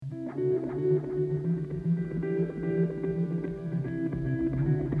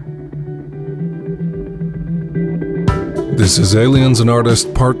This is Aliens and Artists,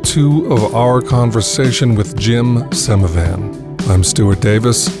 part 2 of our conversation with Jim Semivan. I'm Stuart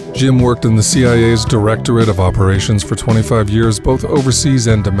Davis. Jim worked in the CIA's Directorate of Operations for 25 years, both overseas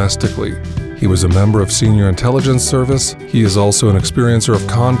and domestically. He was a member of Senior Intelligence Service. He is also an experiencer of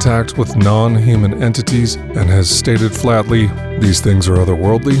contact with non-human entities and has stated flatly, these things are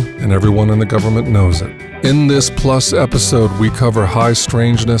otherworldly and everyone in the government knows it. In this Plus episode, we cover high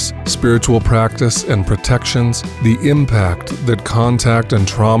strangeness, spiritual practice, and protections, the impact that contact and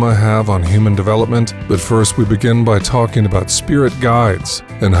trauma have on human development. But first, we begin by talking about spirit guides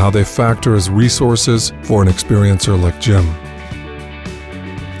and how they factor as resources for an experiencer like Jim.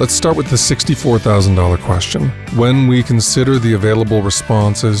 Let's start with the $64,000 question. When we consider the available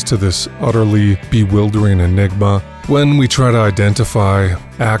responses to this utterly bewildering enigma, when we try to identify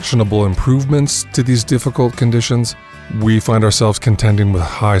actionable improvements to these difficult conditions, we find ourselves contending with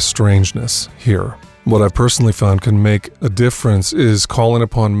high strangeness here. What I've personally found can make a difference is calling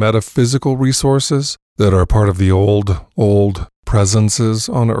upon metaphysical resources that are part of the old presences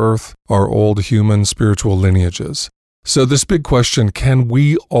on Earth, our old human spiritual lineages. So this big question, can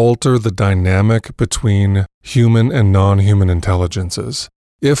we alter the dynamic between human and non-human intelligences?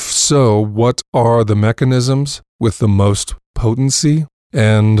 If so, what are the mechanisms with the most potency?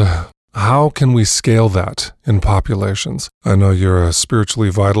 And how can we scale that in populations? I know you're a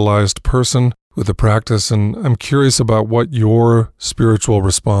spiritually vitalized person with a practice, and I'm curious about what your spiritual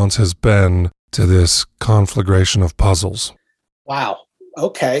response has been to this conflagration of puzzles. Wow.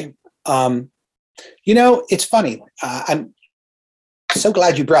 Okay. It's funny. I'm so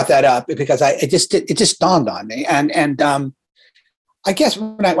glad you brought that up because it just dawned on me. And I guess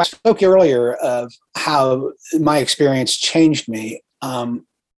when I spoke earlier of how my experience changed me, I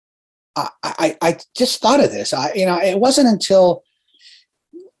just thought of this. It wasn't until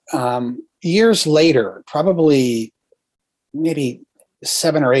years later, probably maybe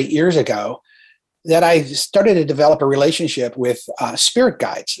 7 or 8 years ago, that I started to develop a relationship with spirit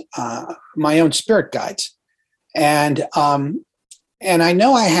guides, my own spirit guides. And I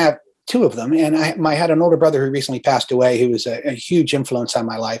know I have 2 of them. And I had an older brother who recently passed away, who was a huge influence on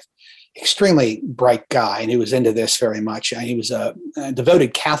my life, extremely bright guy, and he was into this very much. He was a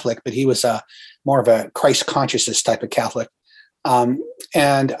devoted Catholic, but he was more of a Christ consciousness type of Catholic. And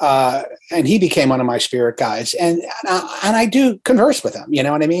he became one of my spirit guides, and I do converse with him. You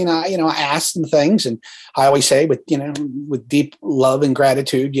know what I mean? I ask them things, and I always say with deep love and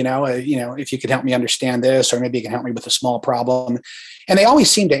gratitude, if you could help me understand this, or maybe you can help me with a small problem. And they always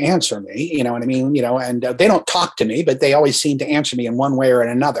seem to answer me, you know what I mean? And they don't talk to me, but they always seem to answer me in one way or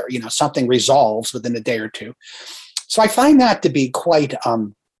another. Something resolves within a day or two. So I find that to be quite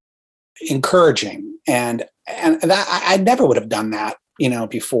encouraging, and that I never would have done that,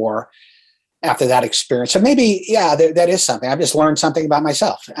 before, after that experience. So maybe, that is something. I've just learned something about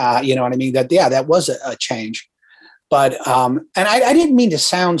myself. You know what I mean? That was a change. But, and I didn't mean to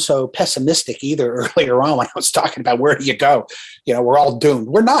sound so pessimistic either earlier on when I was talking about where do you go? We're all doomed.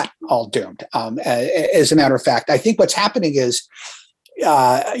 We're not all doomed. As a matter of fact, I think what's happening is,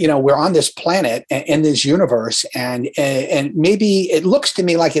 we're on this planet in this universe, and maybe it looks to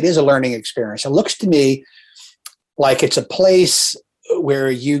me like it is a learning experience. It looks to me like it's a place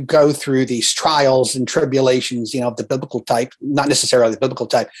where you go through these trials and tribulations, the biblical type, not necessarily the biblical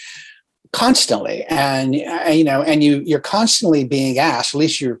type, constantly. And you're constantly being asked, at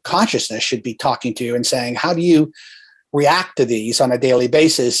least your consciousness should be talking to you and saying, how do you react to these on a daily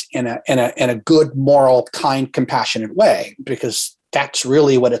basis in a good, moral, kind, compassionate way? Because that's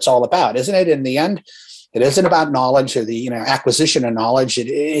really what it's all about, isn't it? In the end, it isn't about knowledge or the acquisition of knowledge.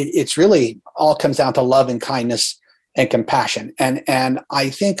 It's really all comes down to love and kindness and compassion. And I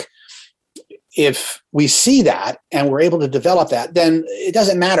think if we see that and we're able to develop that, then it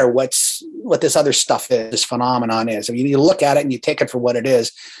doesn't matter what this other stuff is, this phenomenon is. I mean, you look at it and you take it for what it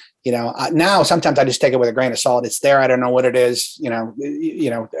is. Now sometimes I just take it with a grain of salt. It's there. I don't know what it is.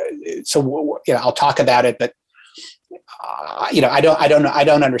 So I'll talk about it, but I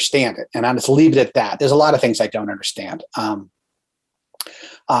don't understand it, and I'll just leave it at that. There's a lot of things I don't understand. I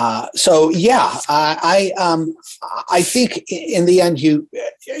think in the end,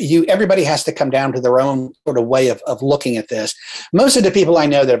 everybody has to come down to their own sort of way of looking at this. Most of the people I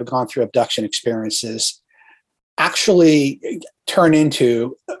know that have gone through abduction experiences actually turn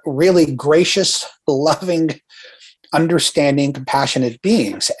into really gracious, loving, understanding, compassionate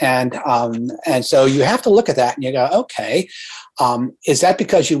beings. And so you have to look at that and you go, okay, is that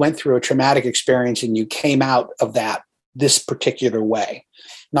because you went through a traumatic experience and you came out of that this particular way?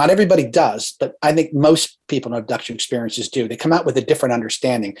 Not everybody does, but I think most people in abduction experiences do. They come out with a different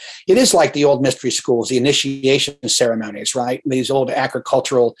understanding. It is like the old mystery schools, the initiation ceremonies, right? These old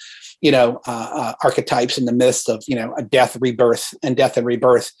agricultural, archetypes and the myths of, a death, rebirth, and death and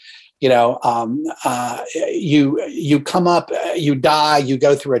rebirth. You come up, you die, you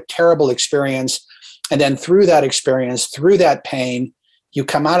go through a terrible experience, and then through that experience, through that pain, you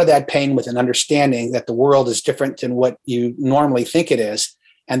come out of that pain with an understanding that the world is different than what you normally think it is,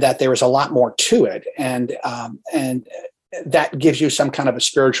 and that there is a lot more to it, and that gives you some kind of a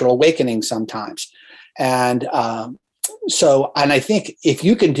spiritual awakening sometimes. And I think if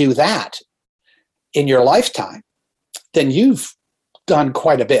you can do that in your lifetime, then you've done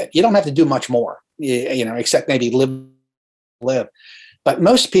quite a bit. You don't have to do much more, except maybe live. But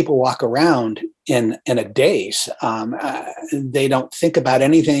most people walk around in a daze. They don't think about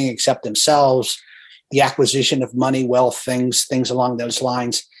anything except themselves, the acquisition of money, wealth, things along those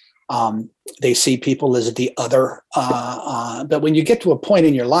lines. They see people as the other. But when you get to a point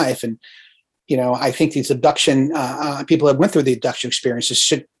in your life, and I think these abduction people that went through the abduction experiences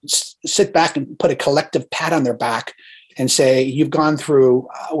should sit back and put a collective pat on their back and say, you've gone through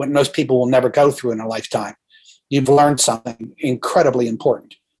what most people will never go through in a lifetime. You've learned something incredibly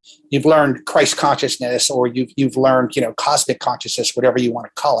important. You've learned Christ consciousness, or you've learned, cosmic consciousness, whatever you want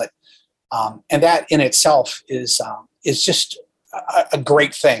to call it. And that in itself is just a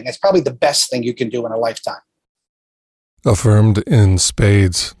great thing. It's probably the best thing you can do in a lifetime. Affirmed in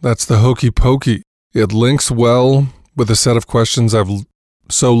spades. That's the hokey pokey. It links well with a set of questions I've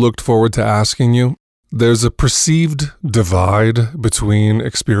so looked forward to asking you. There's a perceived divide between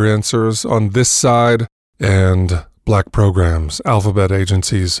experiencers on this side and black programs, alphabet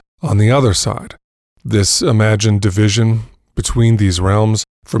agencies on the other side. This imagined division between these realms,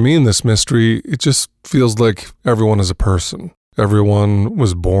 for me in this mystery, it just feels like everyone is a person. Everyone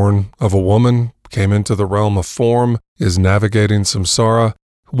was born of a woman, came into the realm of form, is navigating samsara.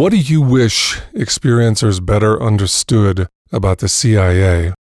 What do you wish experiencers better understood about the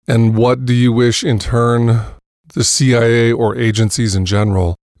CIA? And what do you wish, in turn, the CIA or agencies in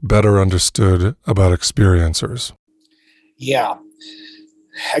general better understood about experiencers? Yeah.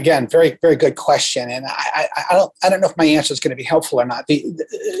 Again, very, very good question. And I don't know if my answer is going to be helpful or not.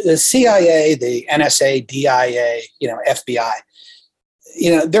 The CIA, the NSA, DIA, FBI,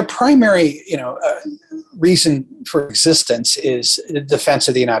 their primary, reason for existence is the defense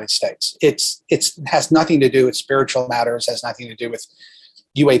of the United States. It has nothing to do with spiritual matters, has nothing to do with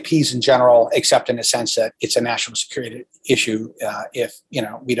UAPs in general, except in the sense that it's a national security issue. If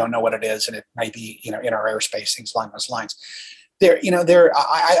we don't know what it is, and it may be in our airspace, things along those lines.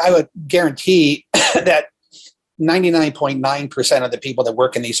 I would guarantee that 99.9% of the people that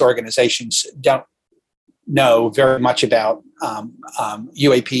work in these organizations don't know very much about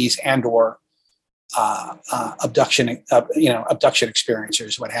UAPs and or abduction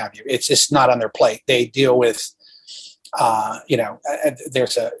experiencers, what have you. It's just not on their plate. They deal with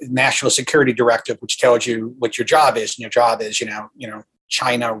there's a national security directive which tells you what your job is, and your job is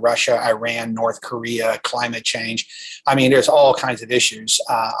China, Russia, Iran, North Korea, climate change. I mean, there's all kinds of issues.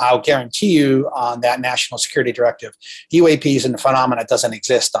 I'll guarantee you on that national security directive, UAPs and the phenomena doesn't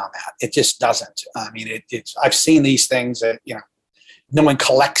exist on that. It just doesn't. I mean, I've seen these things that, no one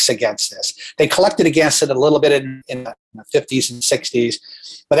collects against this. They collected against it a little bit in the 50s and 60s,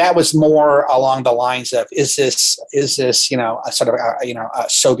 but that was more along the lines of, is this a sort of a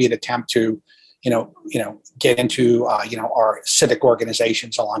Soviet attempt to get into our civic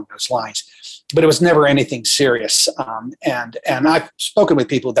organizations along those lines. But it was never anything serious. And I've spoken with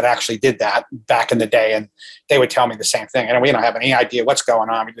people that actually did that back in the day, and they would tell me the same thing. And we don't have any idea what's going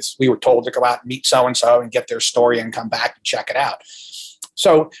on. We were told to go out and meet so-and-so and get their story and come back and check it out.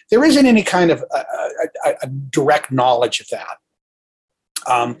 So there isn't any kind of a direct knowledge of that.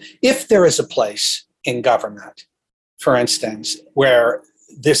 If there is a place in government, for instance, where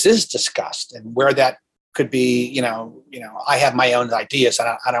this is discussed and where that could be, I have my own ideas.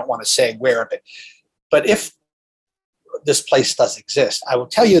 I don't want to say where, but if this place does exist, I will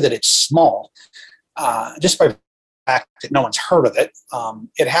tell you that it's small, just by the fact that no one's heard of it.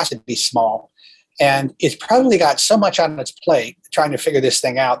 It has to be small, and it's probably got so much on its plate trying to figure this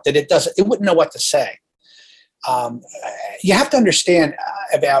thing out that it wouldn't know what to say. You have to understand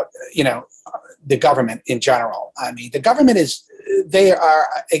about, the government in general. I mean, the government they are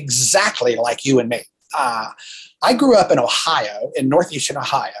exactly like you and me. I grew up in Ohio, in northeastern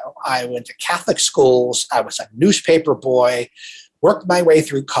Ohio. I went to Catholic schools. I was a newspaper boy, worked my way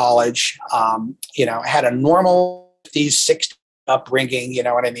through college, had a normal 50s, 60s upbringing, you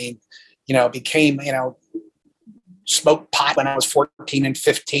know what I mean? Became, smoked pot when I was 14 and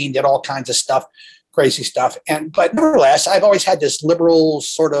 15, did all kinds of stuff, crazy stuff. But nevertheless, I've always had this liberal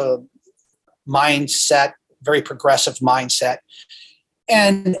sort of mindset, very progressive mindset.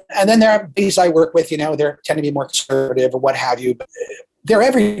 And then there are these I work with, they tend to be more conservative or what have you, but they're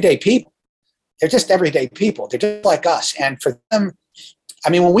everyday people. They're just everyday people. They're just like us. And for them, I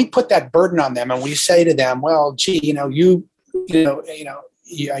mean, when we put that burden on them and we say to them, well, gee,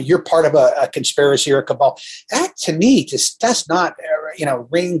 you're part of a conspiracy or a cabal, that to me just does not,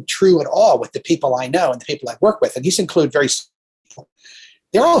 ring true at all with the people I know and the people I work with. And these include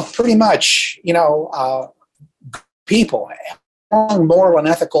they're all pretty much, people, strong moral and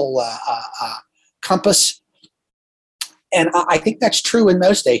ethical compass. And I think that's true in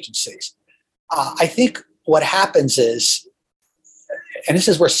most agencies. I think what happens is, and this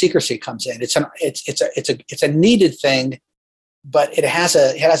is where secrecy comes in. It's a needed thing, but it has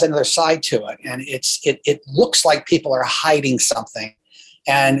another side to it, and it looks like people are hiding something,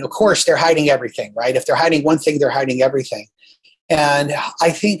 and of course they're hiding everything, right? If they're hiding one thing, they're hiding everything, and I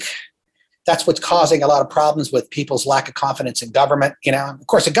think that's what's causing a lot of problems with people's lack of confidence in government. Of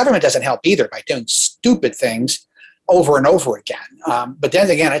course, the government doesn't help either by doing stupid things over and over again. But then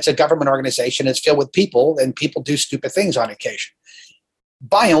again, it's a government organization. It's filled with people, and people do stupid things on occasion.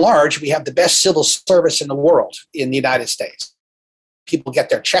 By and large, we have the best civil service in the world in the United States. People get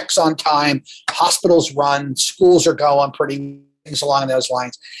their checks on time, hospitals run, schools are going, pretty things along those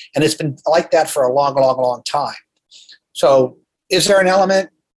lines. And it's been like that for a long, long, long time. So is there an element,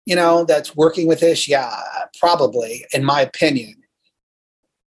 that's working with this? Yeah, probably, in my opinion.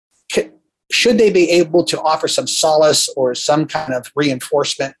 Should they be able to offer some solace or some kind of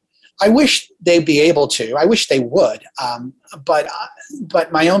reinforcement? I wish they'd be able to. I wish they would.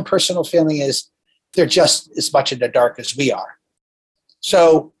 But my own personal feeling is they're just as much in the dark as we are.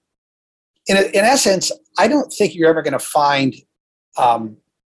 So in essence, I don't think you're ever going to find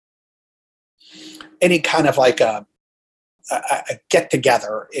any kind of like a get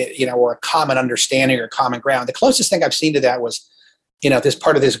together, or a common understanding or common ground. The closest thing I've seen to that was, this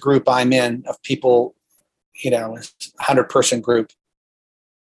part of this group I'm in of people, 100-person group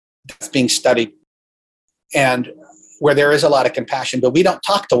that's being studied, and where there is a lot of compassion, but we don't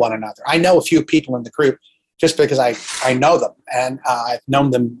talk to one another. I know a few people in the group just because I know them, and I've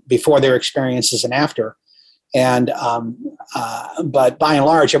known them before their experiences and after. And but by and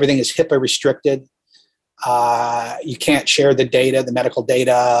large, everything is HIPAA restricted. You can't share the data, the medical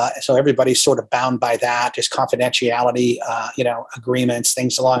data, so everybody's sort of bound by that. There's confidentiality, agreements,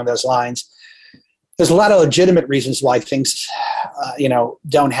 things along those lines. There's a lot of legitimate reasons why things,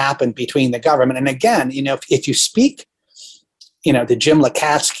 don't happen between the government. And again, if you speak, to Jim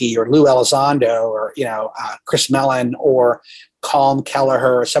Lukatsky or Lou Elizondo or, Chris Mellon or Colm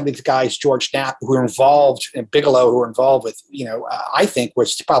Kelleher or some of these guys, George Knapp, who are involved, and Bigelow, who are involved with, I think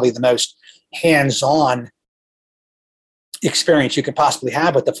was probably the most hands-on experience you could possibly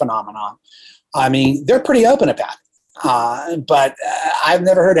have with the phenomenon. I mean, they're pretty open about it. But I've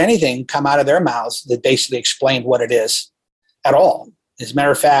never heard anything come out of their mouths that basically explained what it is at all. As a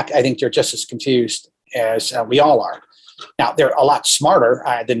matter of fact, I think they're just as confused as we all are. Now, they're a lot smarter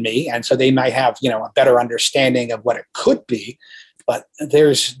than me, and so they might have, a better understanding of what it could be. But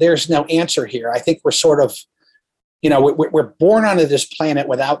there's no answer here. I think we're sort of, we're born onto this planet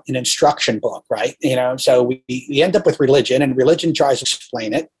without an instruction book, right? So we end up with religion, and religion tries to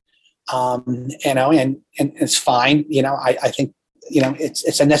explain it. And it's fine. I think,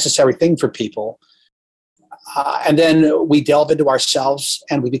 it's a necessary thing for people. And then we delve into ourselves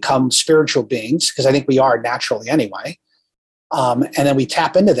and we become spiritual beings, because I think we are naturally anyway. And then we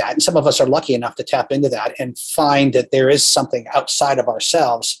tap into that. And some of us are lucky enough to tap into that and find that there is something outside of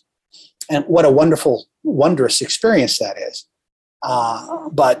ourselves. And what a wonderful, wondrous experience that is.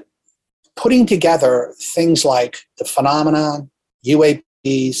 But putting together things like the phenomenon,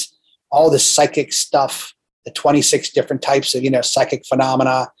 UAPs, all the psychic stuff, the 26 different types of, psychic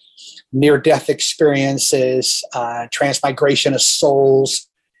phenomena, near-death experiences, transmigration of souls,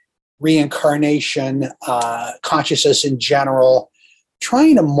 reincarnation, consciousness in general,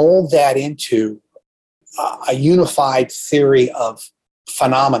 trying to mold that into a unified theory of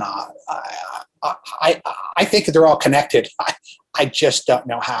phenomena. I think they're all connected. I just don't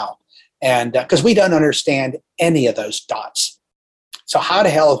know how. And because we don't understand any of those dots. So how the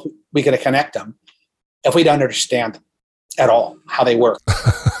hell are we going to connect them if we don't understand at all how they work?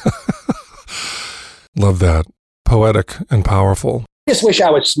 Love that. Poetic and powerful. I just wish I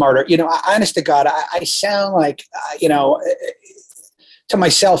was smarter. Honest to God, I sound like, to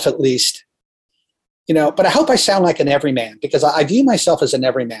myself at least, but I hope I sound like an everyman, because I view myself as an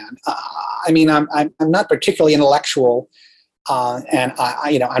everyman. I mean, I'm not particularly intellectual, and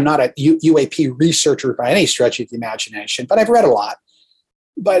I'm not a UAP researcher by any stretch of the imagination, but I've read a lot.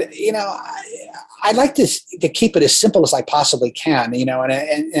 But I'd like to keep it as simple as I possibly can,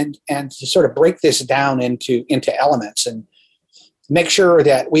 and to sort of break this down into elements and make sure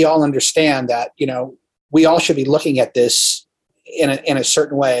that we all understand that we all should be looking at this in a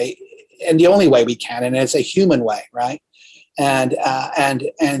certain way, and the only way we can, and it's a human way, right? And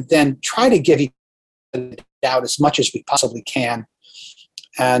then try to give each other doubt as much as we possibly can,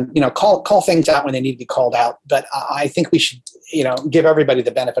 and call things out when they need to be called out. But I think we should give everybody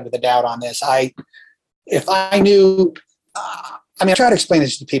the benefit of the doubt on this. If I knew, I try to explain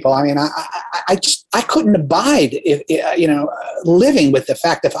this to people. I mean, I couldn't abide living with the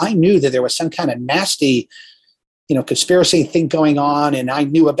fact that if I knew that there was some kind of nasty conspiracy thing going on and I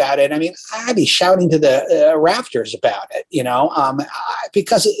knew about it. I mean, I'd be shouting to the rafters about it,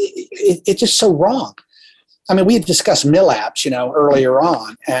 because it's just so wrong. I mean, we had discussed MILABs, earlier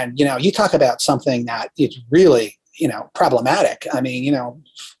on, and, you talk about something that is really, problematic. I mean,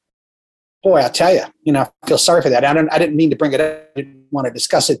 boy, I'll tell you, I feel sorry for that. I didn't mean to bring it up. I didn't want to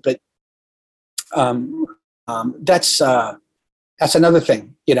discuss it, but that's another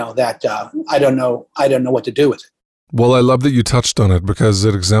thing, that I don't know what to do with it. Well, I love that you touched on it because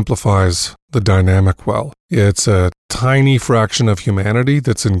it exemplifies the dynamic well. It's a tiny fraction of humanity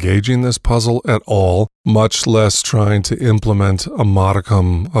that's engaging this puzzle at all, much less trying to implement a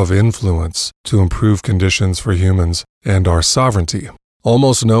modicum of influence to improve conditions for humans and our sovereignty.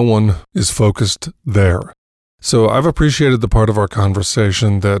 Almost no one is focused there. So I've appreciated the part of our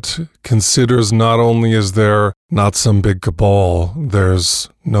conversation that considers not only is there not some big cabal, there's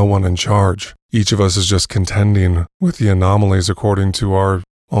no one in charge. Each of us is just contending with the anomalies according to our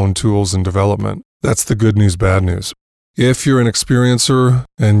own tools and development. That's the good news, bad news. If you're an experiencer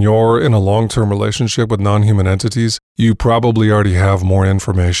and you're in a long-term relationship with non-human entities, you probably already have more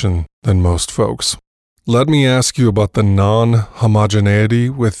information than most folks. Let me ask you about the non-homogeneity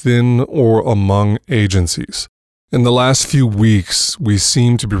within or among agencies. In the last few weeks, we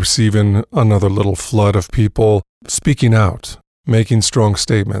seem to be receiving another little flood of people speaking out, making strong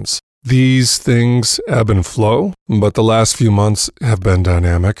statements. These things ebb and flow, but the last few months have been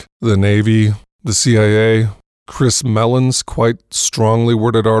dynamic. The Navy, the CIA, Chris Mellon's quite strongly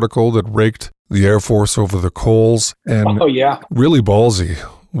worded article that raked the Air Force over the coals, and really ballsy.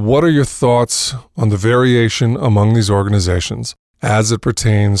 What are your thoughts on the variation among these organizations as it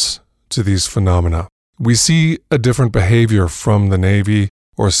pertains to these phenomena? We see a different behavior from the Navy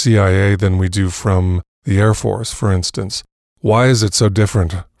or CIA than we do from the Air Force, for instance. Why is it so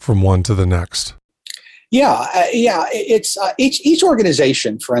different from one to the next? It's each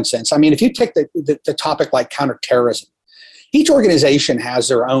organization, for instance. I mean, if you take the topic like counterterrorism, each organization has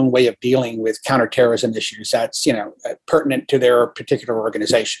their own way of dealing with counterterrorism issues that's pertinent to their particular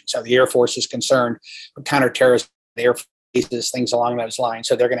organization. So the Air Force is concerned with counterterrorism, the Air Force, things along those lines.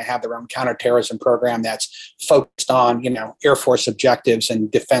 So they're going to have their own counterterrorism program that's focused on Air Force objectives and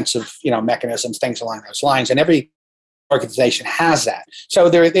defensive mechanisms, things along those lines. And every organization has that. So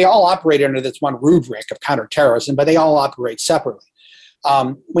they all operate under this one rubric of counterterrorism, but they all operate separately.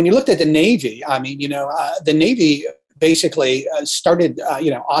 When you looked at the Navy, I mean, the Navy basically started,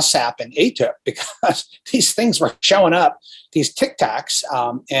 OSAP and ATIP because these things were showing up, these Tic Tacs,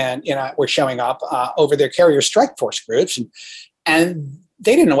 and were showing up over their carrier strike force groups, and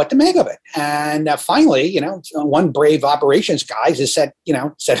they didn't know what to make of it. And finally, one brave operations guy just said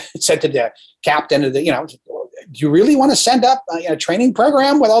to the captain of the, do you really want to send up a training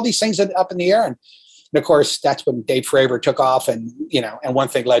program with all these things up in the air? And of course, that's when Dave Fravor took off, and one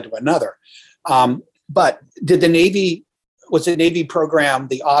thing led to another. But was the Navy program,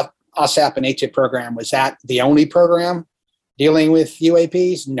 the OSAP and ATIP program, was that the only program dealing with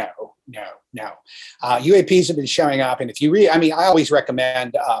UAPs? No. UAPs have been showing up, and if you read, I always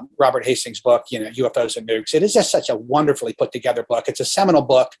recommend Robert Hastings' book, UFOs and Nukes. It is just such a wonderfully put together book. It's a seminal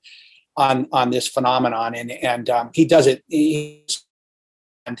book on this phenomenon, and he does it,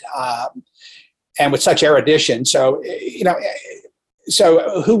 and with such erudition. So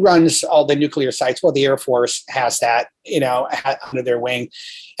So who runs all the nuclear sites? Well, the Air Force has that, under their wing.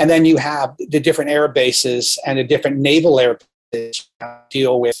 And then you have the different air bases and the different naval air bases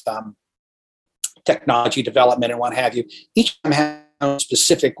deal with technology development and what have you. Each of them has a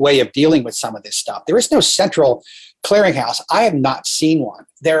specific way of dealing with some of this stuff. There is no central clearinghouse. I have not seen one.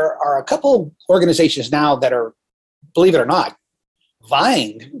 There are a couple organizations now that are, believe it or not,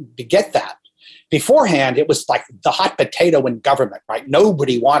 vying to get that. Beforehand, it was like the hot potato in government, right?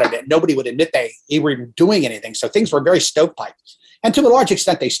 Nobody wanted it. Nobody would admit they were doing anything. So things were very stovepipe. And to a large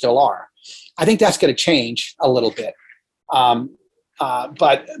extent, they still are. I think that's going to change a little bit.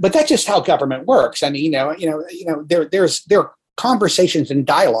 But that's just how government works. I mean, there are conversations and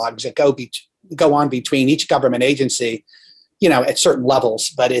dialogues that go on between each government agency, at certain levels.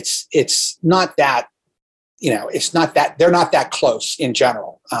 But it's not that, they're not that close in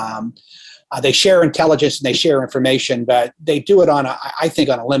general. They share intelligence and they share information, but they do it I think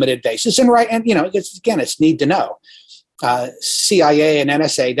on a limited basis. And it's need to know. CIA and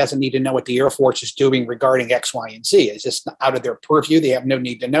NSA doesn't need to know what the Air Force is doing regarding X, Y, and Z. It's just out of their purview. They have no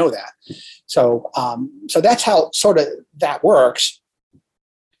need to know that. So that's how sort of that works.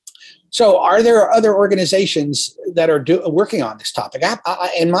 So are there other organizations that are working on this topic?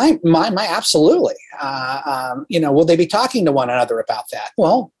 In my absolutely. Will they be talking to one another about that?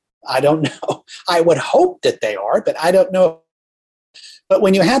 Well, I don't know. I would hope that they are, but I don't know. But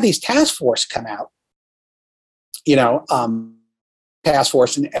when you have these task force come out, task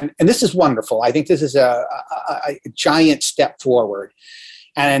force, and this is wonderful. I think this is a giant step forward.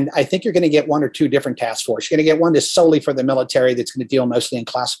 And I think you're going to get one or two different task force. You're going to get one that's solely for the military that's going to deal mostly in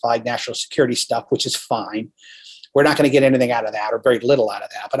classified national security stuff, which is fine. We're not going to get anything out of that or very little out of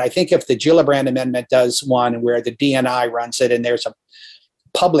that. But I think if the Gillibrand Amendment does one where the DNI runs it and there's a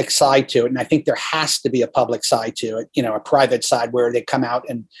public side to it, and I think there has to be a public side to it, a private side where they come out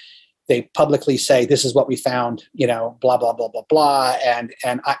and they publicly say, this is what we found, blah, blah, blah, blah, blah. And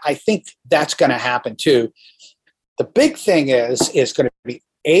I think that's going to happen too. The big thing is going to be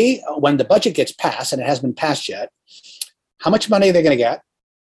when the budget gets passed, and it hasn't been passed yet, how much money are they going to get?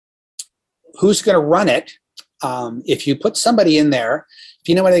 Who's going to run it? If you put somebody in there, if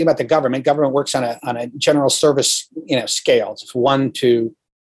you know anything about the government works on a general service, scale. It's 1 to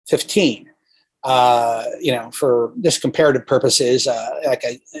 15. For this comparative purposes, like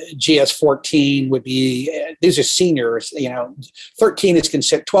a GS-14 would be, these are seniors, 13 is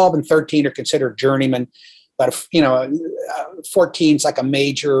considered, 12 and 13 are considered journeymen. But, 14 is like a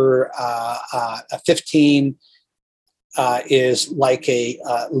major, a 15 is like a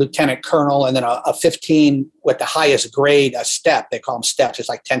lieutenant colonel, and then a 15 with the highest grade, a step, they call them steps, it's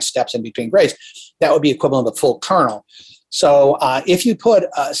like 10 steps in between grades. That would be equivalent of a full colonel. So if you put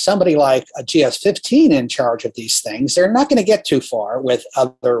somebody like a GS-15 in charge of these things, they're not going to get too far with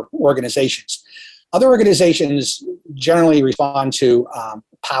other organizations. Other organizations generally respond to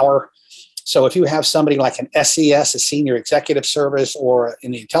power. So if you have somebody like an SES, a senior executive service, or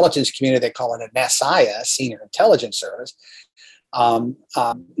in the intelligence community, they call it an SIS, senior intelligence service, a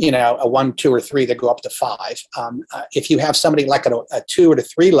 1, 2, or 3 that go up to 5. If you have somebody like a 2 or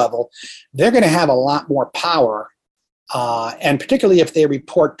 3 level, they're going to have a lot more power. And particularly if they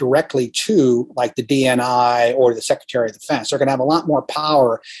report directly to like the DNI or the Secretary of Defense, they're going to have a lot more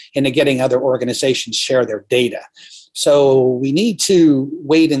power into getting other organizations share their data. So we need to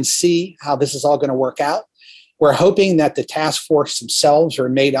wait and see how this is all going to work out. We're hoping that the task force themselves are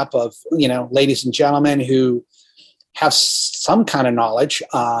made up of, ladies and gentlemen who have some kind of knowledge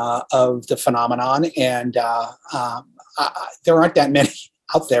of the phenomenon. And there aren't that many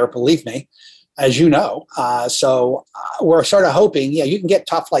out there, believe me, as you know. So we're sort of hoping, you can get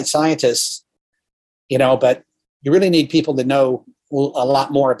top flight scientists, but you really need people to know a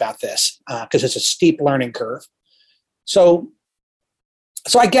lot more about this because it's a steep learning curve. So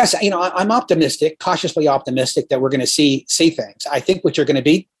I guess, I'm optimistic, cautiously optimistic that we're going to see things. I think what you're going to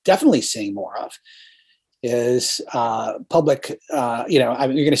be definitely seeing more of is public, you're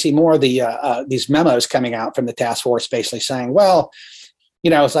going to see more of these memos coming out from the task force basically saying, well,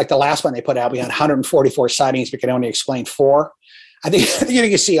 it's like the last one they put out, we had 144 sightings, we can only explain 4. I think you're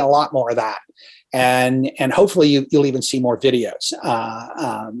going to see a lot more of that. And hopefully you'll even see more videos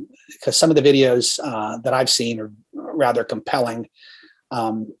because some of the videos that I've seen are rather compelling.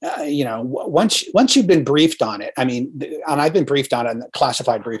 Once you've been briefed on it, and I've been briefed on it, and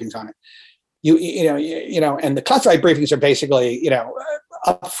classified briefings on it. And the classified briefings are basically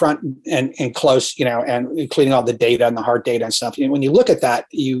up front and close, and including all the data and the hard data and stuff. When you look at that,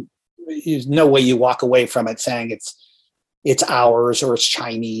 there's no way you walk away from it saying it's ours or it's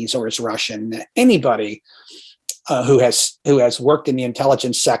Chinese or it's Russian. Anybody who has worked in the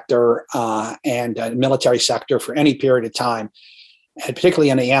intelligence sector and military sector for any period of time, and particularly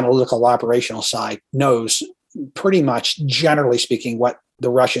on the analytical operational side, knows pretty much, generally speaking, what the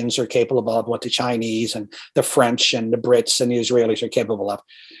Russians are capable of, what the Chinese and the French and the Brits and the Israelis are capable of.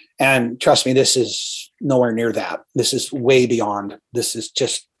 And trust me, this is nowhere near that. This is way beyond. This is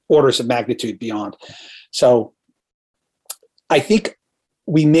just orders of magnitude beyond. So I think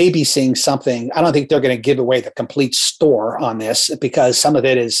we may be seeing something. I don't think they're going to give away the complete store on this, because some of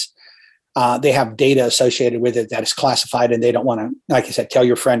it is they have data associated with it that is classified, and they don't want to, like I said, tell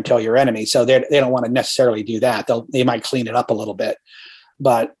your friend, tell your enemy. So they don't want to necessarily do that. They might clean it up a little bit,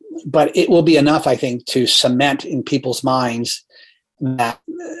 but it will be enough, I think, to cement in people's minds that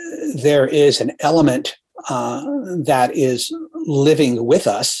there is an element that is living with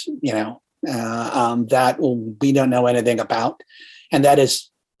us, that we don't know anything about, and that is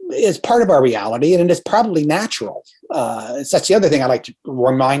part of our reality, and it's probably natural. That's the other thing I like to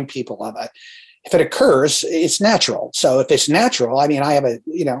remind people of. If it occurs, it's natural. So if it's natural, I mean, I have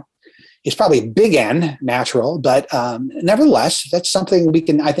it's probably a big N natural, but nevertheless, that's something we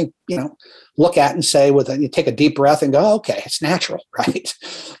can, I think, look at and say, you take a deep breath and go, okay, it's natural, right?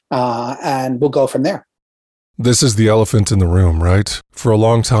 And we'll go from there. This is the elephant in the room, right? For a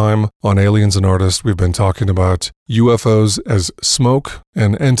long time on Aliens and Artists, we've been talking about UFOs as smoke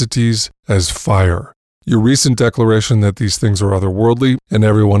and entities as fire. Your recent declaration that these things are otherworldly and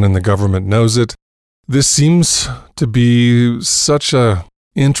everyone in the government knows it, this seems to be such a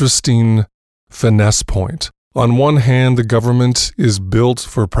interesting finesse point. On one hand, the government is built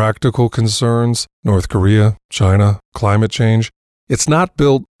for practical concerns, North Korea, China, climate change. It's not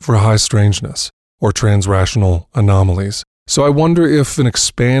built for high strangeness or transrational anomalies. So I wonder if an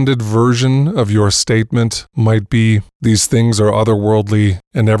expanded version of your statement might be, these things are otherworldly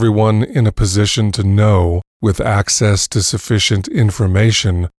and everyone in a position to know with access to sufficient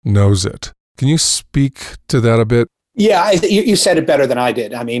information knows it. Can you speak to that a bit? Yeah, you said it better than I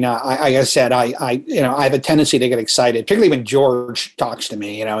did. I mean, like I said, I have a tendency to get excited, particularly when George talks to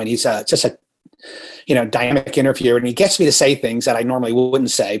me, and he's just a dynamic interviewer, and he gets me to say things that I normally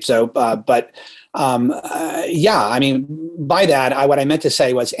wouldn't say. So, I mean, by that, what I meant to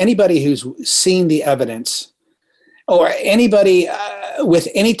say was anybody who's seen the evidence, or anybody with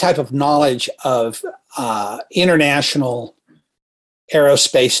any type of knowledge of international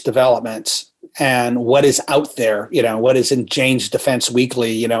aerospace developments and what is out there, what is in Jane's Defense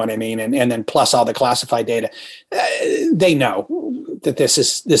Weekly, you know what I mean? And then plus all the classified data, they know that this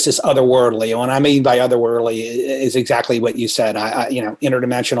is otherworldly. And what I mean by otherworldly is exactly what you said.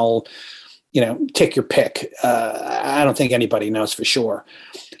 Interdimensional, take your pick. I don't think anybody knows for sure.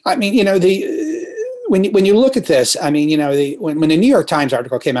 I mean, when you look at this, I mean, when the New York Times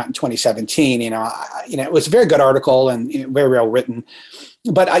article came out in 2017, it was a very good article and very well written.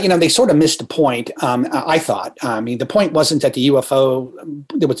 But they sort of missed the point. I thought. I mean, the point wasn't that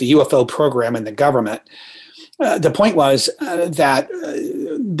there was a UFO program in the government. The point was that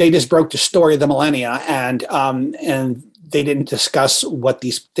they just broke the story of the millennia, and they didn't discuss what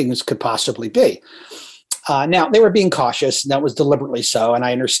these things could possibly be. Now, they were being cautious, and that was deliberately so, and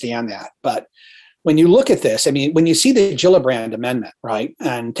I understand that. But when you look at this, I mean, when you see the Gillibrand Amendment, right,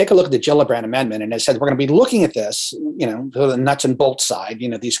 and take a look at the Gillibrand Amendment, and it says we're going to be looking at this, the nuts and bolts side,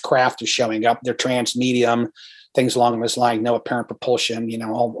 these craft are showing up, they're transmedium, things along those lines, no apparent propulsion,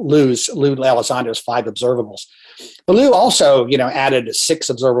 Lou Elizondo's 5 observables. But Lou also, added a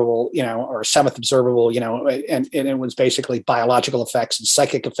 6th observable, or 7th observable, and it was basically biological effects and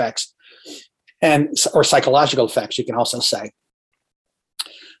psychic effects, or psychological effects, you can also say.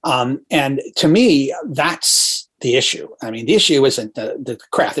 And to me, that's the issue. I mean, the issue isn't the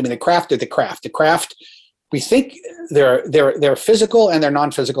craft. I mean, the craft are the craft. The craft, we think they're physical and they're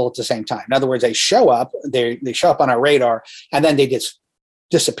non-physical at the same time. In other words, they show up, they show up on our radar, and then they just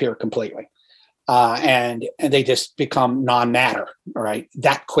disappear completely. And they just become non-matter, right?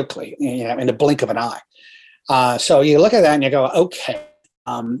 That quickly, in the blink of an eye. So you look at that and you go, okay.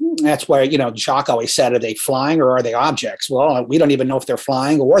 That's why, Jacques always said, are they flying or are they objects? Well, we don't even know if they're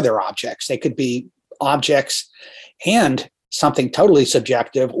flying or they're objects. They could be objects and something totally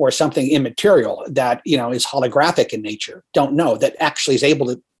subjective, or something immaterial that, is holographic in nature. Don't know, that actually is able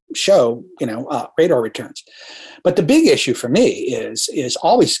to show, radar returns. But the big issue for me is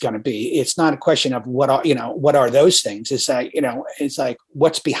always going to be, it's not a question of what are those things. It's like, it's like,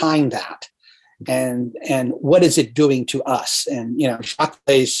 what's behind that? And what is it doing to us? And, Jacques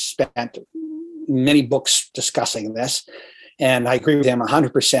Vallée spent many books discussing this, and I agree with him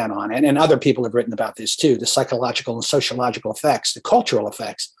 100% on it. And other people have written about this too, the psychological and sociological effects, the cultural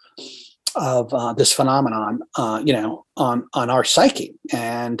effects of this phenomenon, on our psyche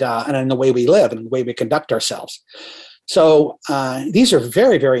and in the way we live and the way we conduct ourselves. So these are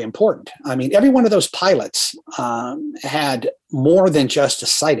very, very important. I mean, every one of those pilots had more than just a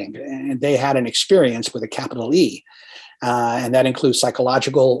sighting, and they had an experience with a capital E. And that includes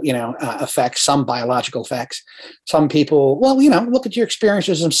psychological, effects, some biological effects. Some people, look at your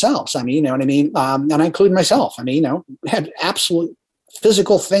experiences themselves. I mean, you know what I mean? And I include myself. I mean, had absolute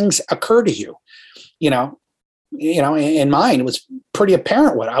physical things occur to you. In mine, it was pretty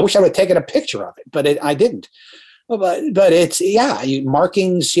apparent what I wish I would have taken a picture of it, but I didn't. But it's,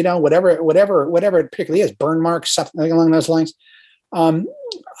 markings, whatever it particularly is, burn marks, something along those lines.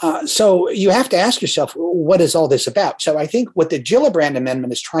 So you have to ask yourself, what is all this about? So I think what the Gillibrand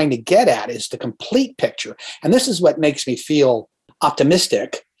Amendment is trying to get at is the complete picture. And this is what makes me feel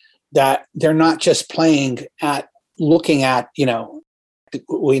optimistic that they're not just playing at looking at,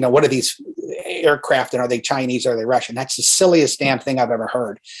 what are these aircraft, and are they Chinese or are they Russian? That's the silliest damn thing I've ever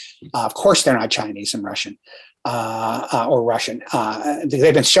heard. Of course, they're not Chinese and Russian or Russian.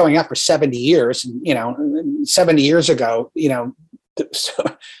 They've been showing up for 70 years. And, 70 years ago,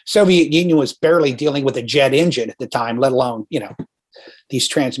 the Soviet Union was barely dealing with a jet engine at the time, let alone, these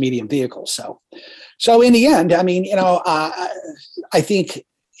transmedium vehicles. So in the end, I think,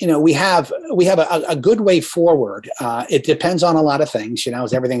 we have a good way forward. It depends on a lot of things,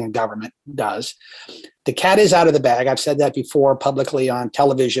 as everything in government does. The cat is out of the bag. I've said that before publicly on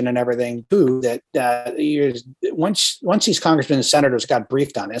television and everything too, that once these congressmen and senators got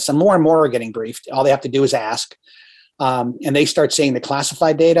briefed on this, and more are getting briefed, all they have to do is ask. And they start seeing the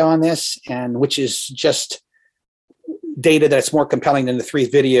classified data on this, and which is just data that's more compelling than the 3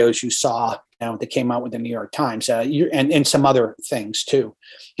 videos you saw that came out with the New York Times, and some other things too.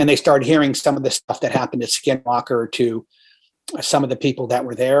 And they start hearing some of the stuff that happened at Skinwalker to some of the people that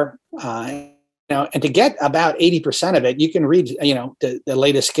were there. And to get about 80% of it, you can read, the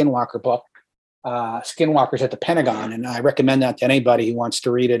latest Skinwalker book, Skinwalkers at the Pentagon. And I recommend that to anybody who wants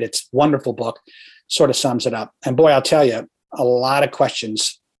to read it. It's a wonderful book, sort of sums it up. And boy, I'll tell you, there are a lot of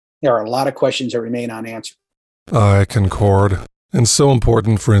questions that remain unanswered. I concord. And so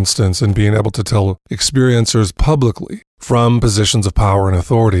important, for instance, in being able to tell experiencers publicly from positions of power and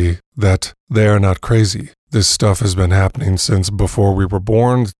authority that they are not crazy. This stuff has been happening since before we were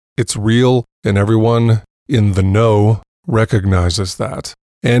born. It's real, and everyone in the know recognizes that.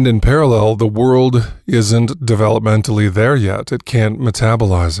 And in parallel, the world isn't developmentally there yet. It can't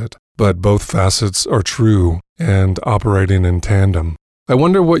metabolize it. But both facets are true and operating in tandem. I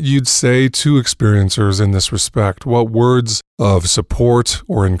wonder what you'd say to experiencers in this respect. What words of support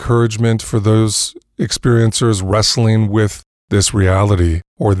or encouragement for those experiencers wrestling with this reality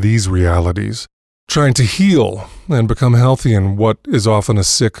or these realities, trying to heal and become healthy in what is often a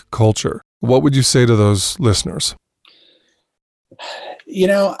sick culture? What would you say to those listeners?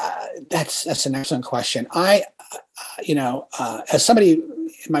 That's an excellent question. As somebody,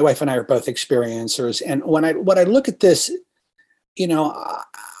 my wife and I are both experiencers, and when I look at this, and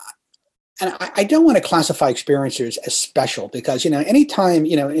I don't want to classify experiencers as special because, anytime,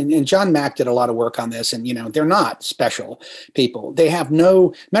 and John Mack did a lot of work on this, and, they're not special people. They have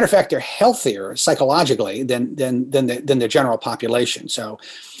matter of fact, they're healthier psychologically than the general population. So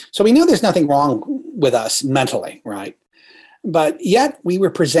we know there's nothing wrong with us mentally, right? But yet we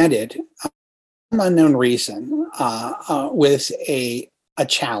were presented, for some unknown reason, with a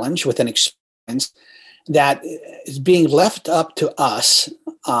challenge, with an experience that is being left up to us,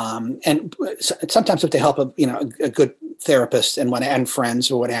 and sometimes with the help of a good therapist and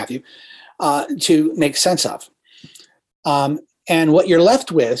friends or what have you, to make sense of. And what you're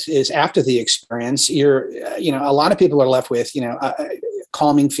left with is, after the experience, a lot of people are left with a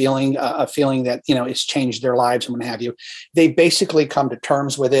calming feeling, a feeling that it's changed their lives and what have you. They basically come to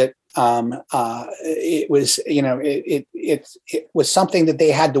terms with it. It was something that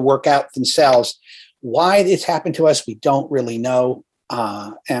they had to work out themselves. Why it's happened to us, we don't really know,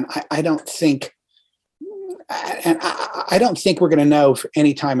 and I don't think we're going to know for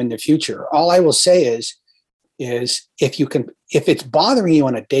any time in the future. All I will say is if it's bothering you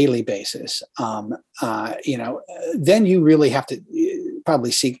on a daily basis, then you really have to probably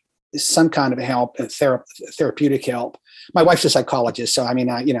seek some kind of help, therapeutic help. My wife's a psychologist, so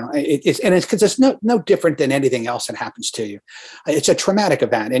it's because it's no different than anything else that happens to you. It's a traumatic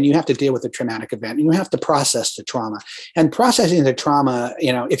event, and you have to deal with the traumatic event, and you have to process the trauma. And processing the trauma,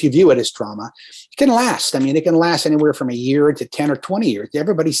 if you view it as trauma, it can last. It can last anywhere from a year to 10 or 20 years.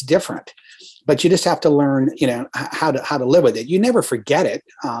 Everybody's different, but you just have to learn, how to live with it. You never forget it.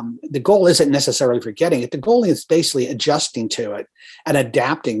 The goal isn't necessarily forgetting it. The goal is basically adjusting to it and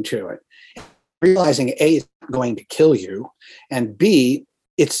adapting to it. Realizing A, it's not going to kill you, and B,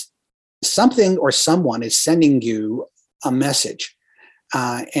 it's something or someone is sending you a message.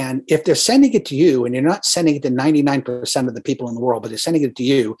 And if they're sending it to you and you're not sending it to 99% of the people in the world, but they're sending it to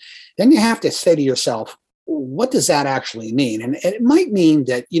you, then you have to say to yourself, what does that actually mean? And it might mean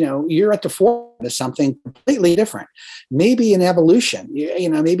that, you're at the forefront of something completely different, maybe an evolution,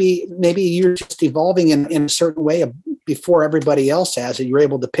 maybe you're just evolving in a certain way before everybody else has, and you're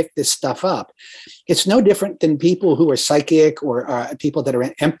able to pick this stuff up. It's no different than people who are psychic or people that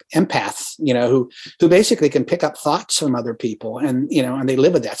are empaths, who basically can pick up thoughts from other people, and they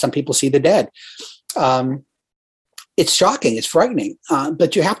live with that. Some people see the dead. It's shocking. It's frightening,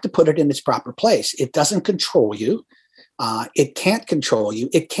 but you have to put it in its proper place. It doesn't control you. It can't control you.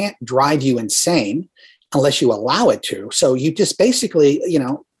 It can't drive you insane unless you allow it to. So you just basically,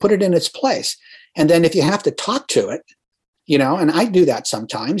 put it in its place. And then if you have to talk to it, and I do that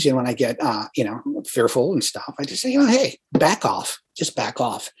sometimes, when I get, fearful and stuff, I just say, hey, back off, just back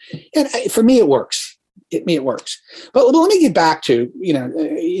off. And for me, it works. It works. But let me get back to,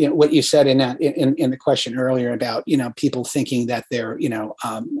 what you said in the question earlier about, people thinking that they're,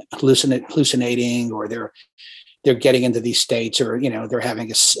 hallucinating, or they're getting into these states, or, they're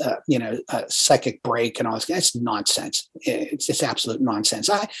having a psychic break and all this. That's nonsense. It's just absolute nonsense.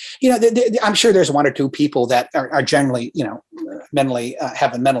 I'm sure there's one or two people that are generally, mentally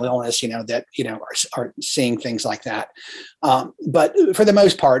have a mental illness, that, are seeing things like that. But for the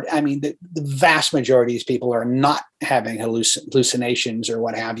most part, I mean, the vast majority of these people are not having hallucinations or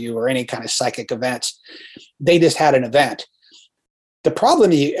what have you, or any kind of psychic events. They just had an event. The problem,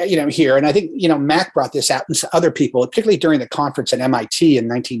 here, and I think, Mac brought this out, and other people, particularly during the conference at MIT in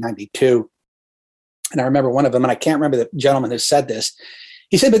 1992, and I remember one of them, and I can't remember the gentleman who said this.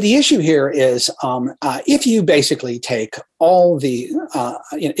 He said, but the issue here is if you basically take all the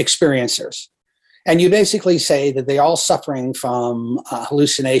experiencers, and you basically say that they're all suffering from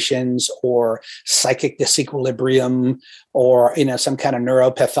hallucinations or psychic disequilibrium, or some kind of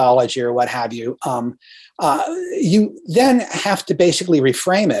neuropathology or what have you, you then have to basically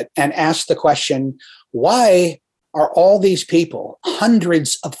reframe it and ask the question, why are all these people,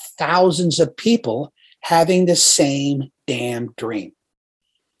 hundreds of thousands of people, having the same damn dream,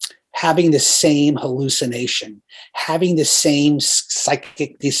 having the same hallucination, having the same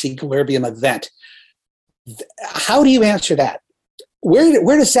psychic disequilibrium event? How do you answer that?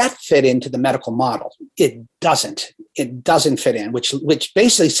 Where does that fit into the medical model? It doesn't. It doesn't fit in, which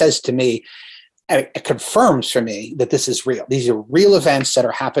basically says to me, it confirms for me that this is real. These are real events that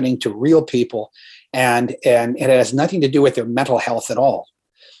are happening to real people, and it has nothing to do with their mental health at all.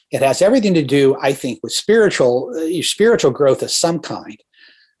 It has everything to do, I think, with spiritual growth of some kind,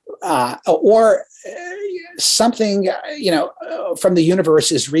 or something from the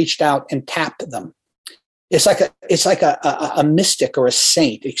universe is reached out and tapped them. It's like a mystic or a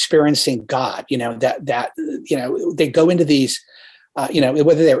saint experiencing God. They go into these.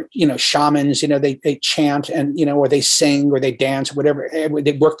 Whether they're, shamans, they chant and, or they sing or they dance, whatever,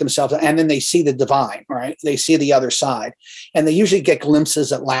 they work themselves, and then they see the divine, right? They see the other side, and they usually get glimpses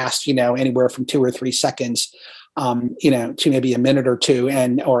that last, anywhere from 2 or 3 seconds, to maybe a minute or two,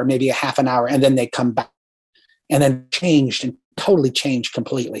 or maybe a half an hour, and then they come back and then totally changed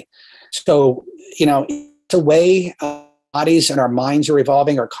completely. So, it's a way bodies and our minds are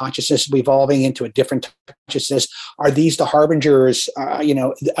evolving, our consciousness is evolving into a different consciousness. Are these the harbingers?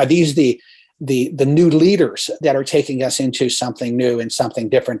 Are these the new leaders that are taking us into something new and something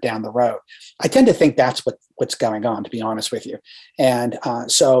different down the road? I tend to think that's what's going on, to be honest with you. And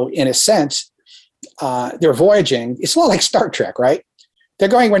so, in a sense, they're voyaging. It's a lot like Star Trek, right? They're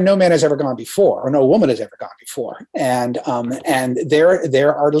going where no man has ever gone before, or no woman has ever gone before, and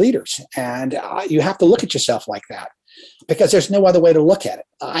they're our leaders. And you have to look at yourself like that, because there's no other way to look at it.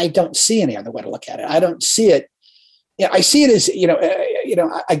 I don't see any other way to look at it. I don't see it. I see it as,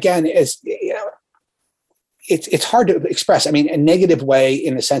 again, as, it's hard to express. I mean, a negative way,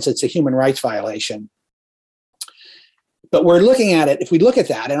 in the sense it's a human rights violation. But we're looking at it, if we look at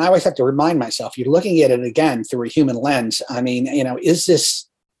that, and I always have to remind myself, you're looking at it again through a human lens. I mean, is this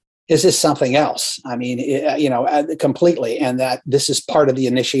something else? I mean, completely. And that this is part of the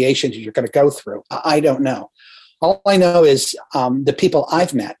initiations you're going to go through. I don't know. All I know is the people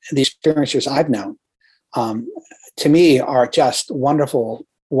I've met, the experiencers I've known, to me are just wonderful,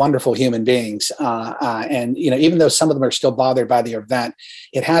 wonderful human beings. And, even though some of them are still bothered by the event,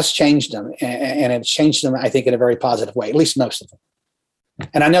 it has changed them. And it's changed them, I think, in a very positive way, at least most of them.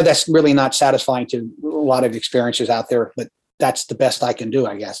 And I know that's really not satisfying to a lot of experiencers out there, but that's the best I can do,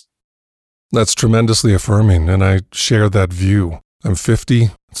 I guess. That's tremendously affirming, and I share that view. I'm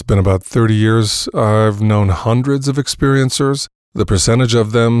 50. It's been about 30 years. I've known hundreds of experiencers. The percentage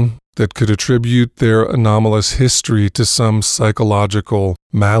of them that could attribute their anomalous history to some psychological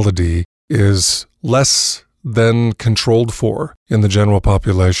malady is less than controlled for in the general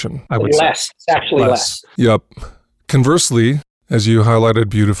population, I would say. Less. It's actually less. Yep. Conversely, as you highlighted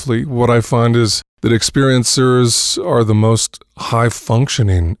beautifully, what I find is that experiencers are the most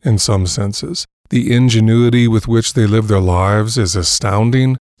high-functioning in some senses. The ingenuity with which they live their lives is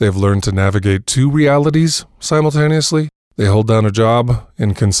astounding. They've learned to navigate two realities simultaneously. They hold down a job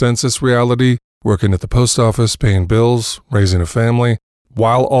in consensus reality, working at the post office, paying bills, raising a family,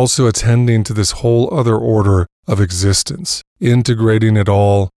 while also attending to this whole other order of existence, integrating it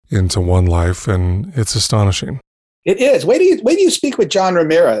all into one life, and it's astonishing. It is. Wait do you speak with John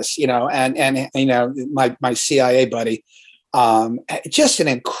Ramirez, and my CIA buddy, just an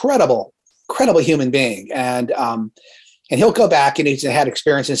incredible human being, and he'll go back and he's had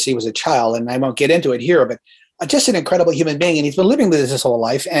experience since he was a child, and I won't get into it here, but just an incredible human being, and he's been living with this his whole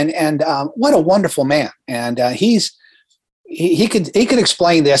life, and what a wonderful man, and he could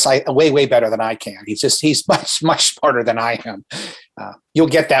explain this way better than I can. He's much smarter than I am. You'll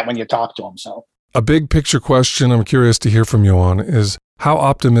get that when you talk to him. So. A big picture question I'm curious to hear from you on is how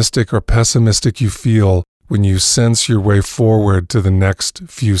optimistic or pessimistic you feel when you sense your way forward to the next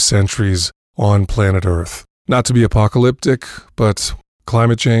few centuries on planet Earth. Not to be apocalyptic, but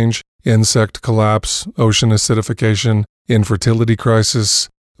climate change, insect collapse, ocean acidification, infertility crisis,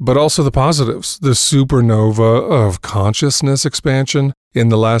 but also the positives, the supernova of consciousness expansion in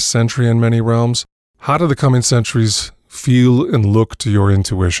the last century in many realms. How do the coming centuries feel and look to your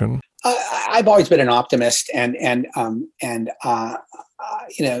intuition? I've always been an optimist, and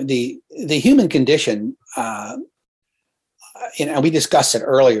the human condition. We discussed it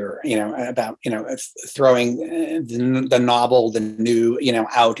earlier. About throwing the novel, the new,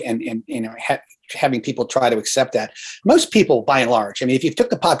 out, and having people try to accept that. Most people, by and large, if you took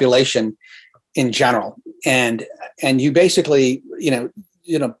the population in general and you basically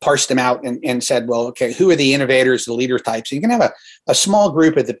parsed them out and said, well, okay, who are the innovators, the leader types? And you can have a small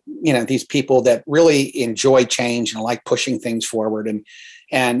group of these people that really enjoy change and like pushing things forward. And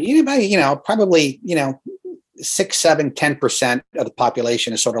probably 6, 7, 10% of the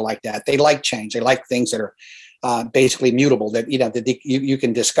population is sort of like that. They like change. They like things that are basically mutable, that you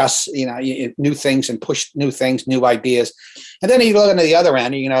can discuss new things and push new things, new ideas. And then you look into the other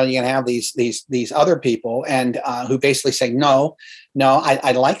end, you can have these other people and who basically say, no,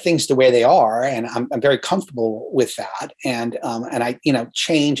 I like things the way they are, and I'm very comfortable with that. And I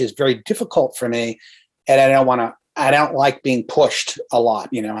change is very difficult for me, and I don't like being pushed a lot.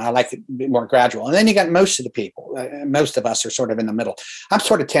 I like it more gradual. And then you got most of the people. Most of us are sort of in the middle. I'm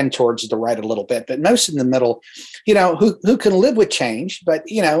sort of tend towards the right a little bit, but most in the middle, who can live with change, but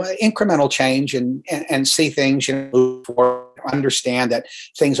incremental change and see things move forward, understand that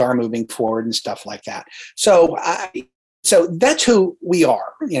things are moving forward and stuff like that. So that's who we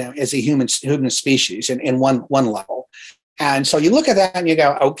are, as a human species in one level. And so you look at that and you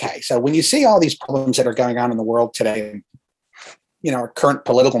go, okay, so when you see all these problems that are going on in the world today, our current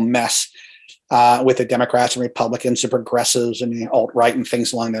political mess with the Democrats and Republicans, the progressives and the alt-right and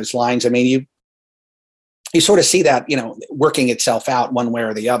things along those lines, you sort of see that, working itself out one way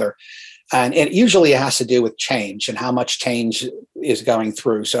or the other. And it usually has to do with change and how much change is going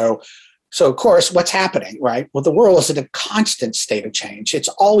through. So of course, what's happening, right? Well, the world is in a constant state of change. It's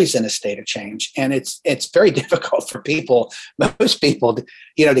always in a state of change, and it's very difficult for most people,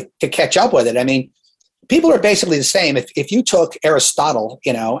 to catch up with it. People are basically the same. If you took Aristotle,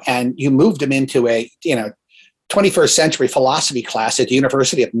 and you moved him into a 21st century philosophy class at the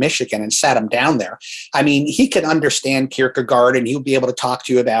University of Michigan and sat him down there, he could understand Kierkegaard, and he'll be able to talk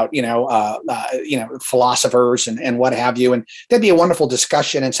to you about, philosophers and what have you. And there'd be a wonderful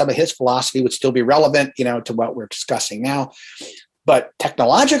discussion, and some of his philosophy would still be relevant, to what we're discussing now. But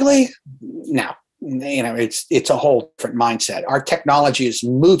technologically, no, it's a whole different mindset. Our technology is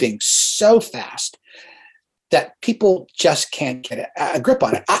moving so fast that people just can't get a grip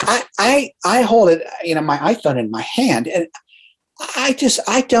on it. I hold it, my iPhone in my hand, and I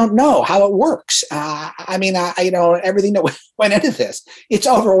don't know how it works. Everything that went into this, it's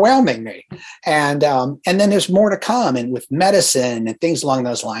overwhelming me. And then there's more to come, and with medicine and things along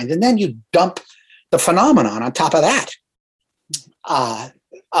those lines. And then you dump the phenomenon on top of that.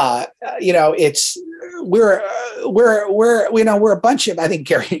 We're a bunch of, I think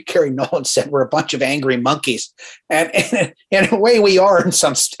Gary Nolan said, we're a bunch of angry monkeys, and in a way we are in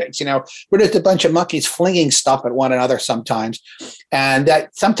some states. We're just a bunch of monkeys flinging stuff at one another sometimes, and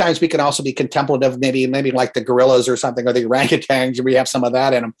that sometimes we can also be contemplative, maybe like the gorillas or something, or the orangutans. We have some of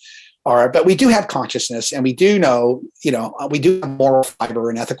that in them. But we do have consciousness, and we do know, we do have moral fiber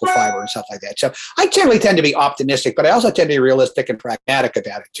and ethical fiber and stuff like that. So I generally tend to be optimistic, but I also tend to be realistic and pragmatic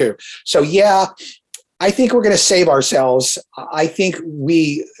about it too. So yeah, I think we're going to save ourselves. I think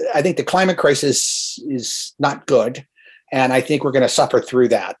the climate crisis is not good, and I think we're going to suffer through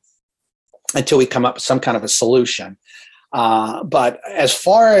that until we come up with some kind of a solution. But as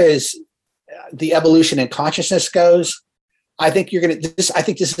far as the evolution in consciousness goes, I think I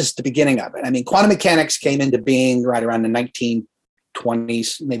think this is the beginning of it. I mean, quantum mechanics came into being right around the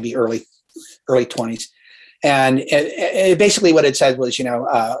 1920s, maybe early 20s. And basically what it said was,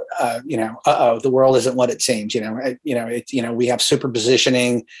 the world isn't what it seems. We have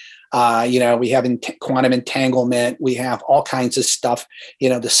superpositioning, we have quantum entanglement, we have all kinds of stuff.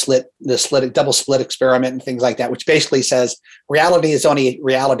 The double slit experiment and things like that, which basically says reality is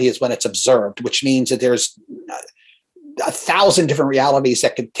when it's observed, which means that there's 1,000 different realities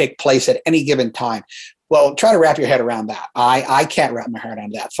that could take place at any given time. Well, try to wrap your head around that. I can't wrap my head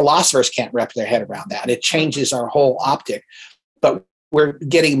around that. Philosophers can't wrap their head around that. It changes our whole optic. But we're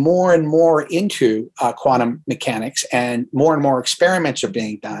getting more and more into quantum mechanics, and more experiments are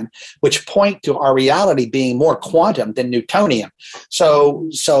being done, which point to our reality being more quantum than Newtonian. So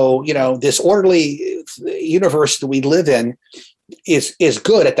this orderly universe that we live in is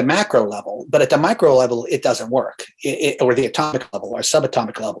good at the macro level, but at the micro level, it doesn't work. Or the atomic level or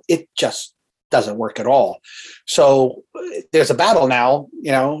subatomic level, it just doesn't work at all. So there's a battle now,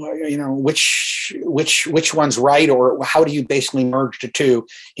 which one's right, or how do you basically merge the two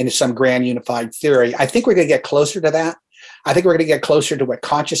into some grand unified theory? I think we're going to get closer to that. I think we're going to get closer to what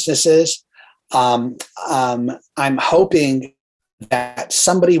consciousness is. I'm hoping that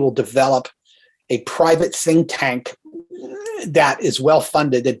somebody will develop a private think tank that is well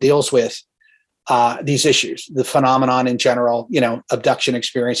funded, that deals with these issues, the phenomenon in general, abduction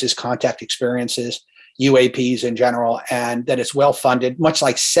experiences, contact experiences, UAPs in general, and that it's well funded, much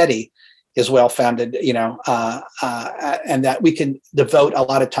like SETI is well funded, and that we can devote a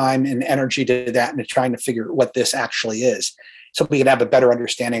lot of time and energy to that and to trying to figure what this actually is, so we can have a better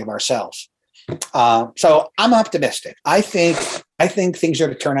understanding of ourselves. So I'm optimistic. I think things are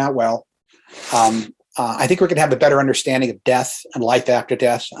going to turn out well. I think we're going to have a better understanding of death and life after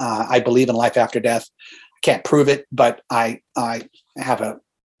death. I believe in life after death. I can't prove it, but I have a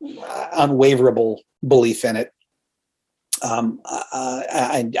unwaverable belief in it. So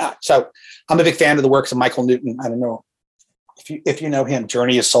I'm a big fan of the works of Michael Newton. I don't know if you know him,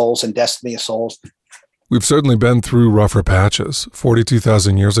 Journey of Souls and Destiny of Souls. We've certainly been through rougher patches.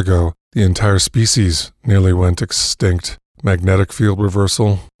 42,000 years ago, the entire species nearly went extinct. Magnetic field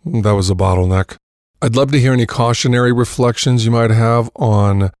reversal, that was a bottleneck. I'd love to hear any cautionary reflections you might have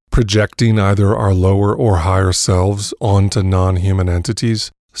on projecting either our lower or higher selves onto non-human entities.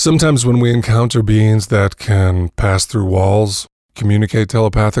 Sometimes when we encounter beings that can pass through walls, communicate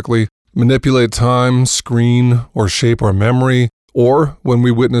telepathically, manipulate time, screen, or shape our memory, or when we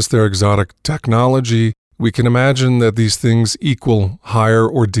witness their exotic technology, we can imagine that these things equal higher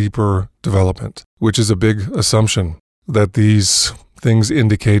or deeper development, which is a big assumption, that these things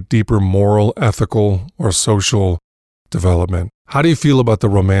indicate deeper moral, ethical, or social development. How do you feel about the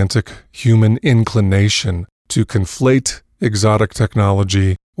romantic human inclination to conflate exotic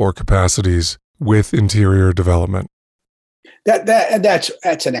technology or capacities with interior development?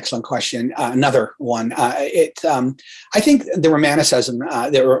 That's an excellent question. Another one. I think the romanticizing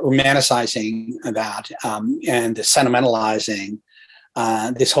that and the sentimentalizing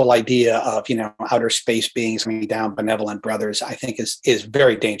this whole idea of outer space beings coming down, benevolent brothers, I think is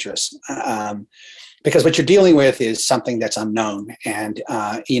very dangerous, because what you're dealing with is something that's unknown, and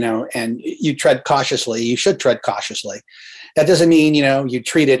and you tread cautiously. You should tread cautiously. That doesn't mean you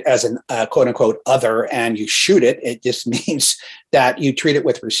treat it as an quote unquote other and you shoot it. It just means that you treat it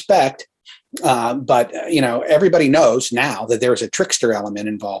with respect. But everybody knows now that there's a trickster element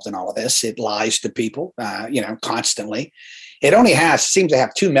involved in all of this. It lies to people, constantly. It only seems to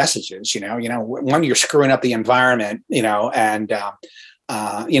have two messages, one, you're screwing up the environment, and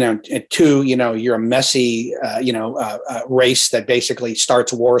two, you're a messy, race that basically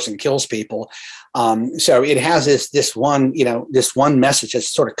starts wars and kills people. So it has this one message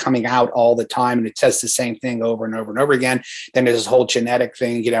that's sort of coming out all the time, and it says the same thing over and over and over again. Then there's this whole genetic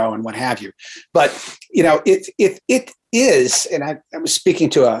thing, and what have you. But, it is, and I was speaking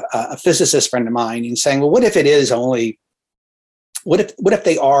to a physicist friend of mine and saying, well, what if it is only, what if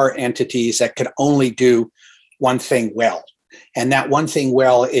they are entities that could only do one thing well? And that one thing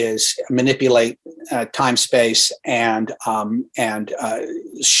well is manipulate time, space, and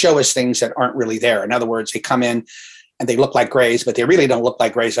show us things that aren't really there. In other words, they come in and they look like grays, but they really don't look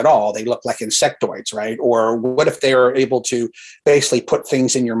like grays at all. They look like insectoids, right? Or what if they are able to basically put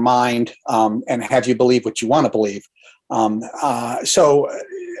things in your mind and have you believe what you want to believe? So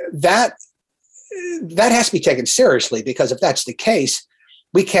that that has to be taken seriously, because if that's the case,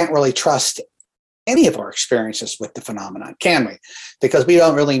 we can't really trust any of our experiences with the phenomenon, can we? Because we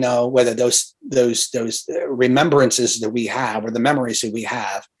don't really know whether those remembrances that we have, or the memories that we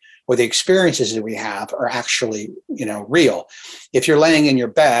have, or the experiences that we have, are actually, real. If you're laying in your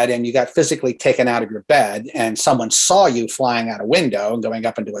bed and you got physically taken out of your bed and someone saw you flying out a window and going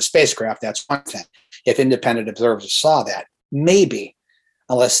up into a spacecraft, that's one thing. If independent observers saw that, maybe,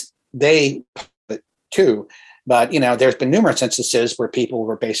 unless they too. But, there's been numerous instances where people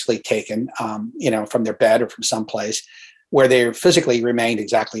were basically taken, from their bed or from someplace where they physically remained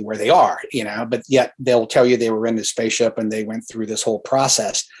exactly where they are, but yet they'll tell you they were in the spaceship and they went through this whole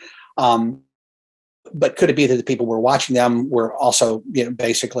process. But could it be that the people who were watching them were also,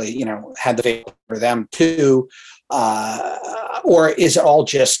 basically, had the veil for them too? Or is it all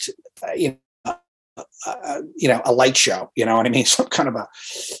just, a light show, what I mean? Some kind of a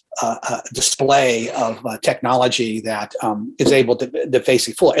display of technology that is able to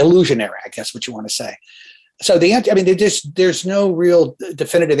basically fool, illusionary, I guess what you want to say. So the answer, there's no real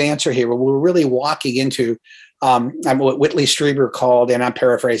definitive answer here. We're really walking into what Whitley Strieber called, and I'm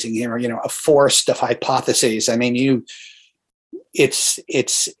paraphrasing here, a forest of hypotheses.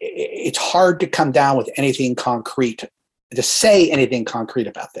 It's hard to come down with anything concrete, to say anything concrete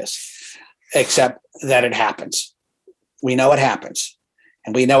about this, except that it happens. We know it happens.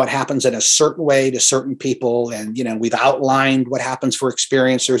 And we know it happens in a certain way to certain people. And, we've outlined what happens for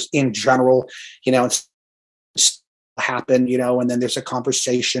experiencers in general, it's happen, and then there's a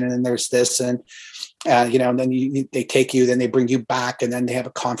conversation, and then there's this, and, and then they take you, then they bring you back, and then they have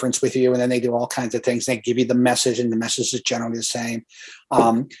a conference with you, and then they do all kinds of things. They give you the message, and the message is generally the same.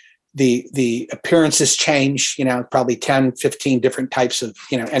 The appearances change, probably 10, 15 different types of,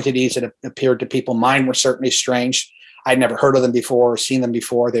 entities that have appeared to people. Mine were certainly strange. I'd never heard of them before or seen them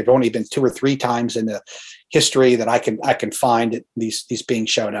before. They've only been 2 or 3 times in the history that I can find these being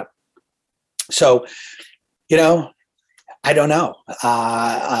showed up. So, I don't know.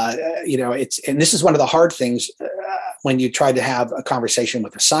 And this is one of the hard things when you try to have a conversation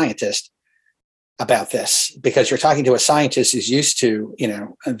with a scientist about this, because you're talking to a scientist who's used to,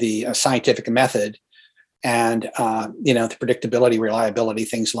 the scientific method and, the predictability, reliability,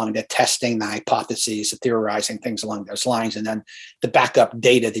 things along that, testing the hypotheses, the theorizing, things along those lines. And then the backup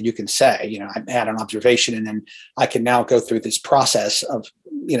data that you can say, I had an observation, and then I can now go through this process of,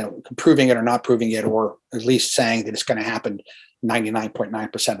 proving it or not proving it, or at least saying that it's going to happen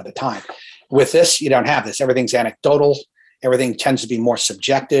 99.9% of the time. With this, you don't have this. Everything's anecdotal. Everything tends to be more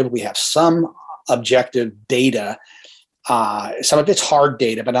subjective. We have some objective data. Some of it's hard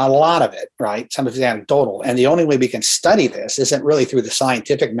data, but not a lot of it, right? Some of it's anecdotal. And the only way we can study this isn't really through the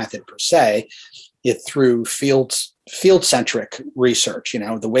scientific method per se, it's through field-centric research,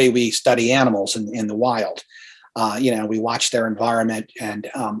 the way we study animals in the wild. We watch their environment, and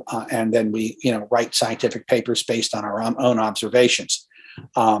then we, write scientific papers based on our own observations,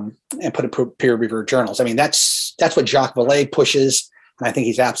 and put in peer-reviewed journals. That's what Jacques Vallée pushes, and I think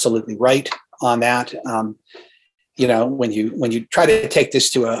he's absolutely right on that. When you try to take this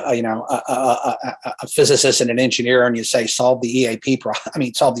to a physicist and an engineer, and you say solve the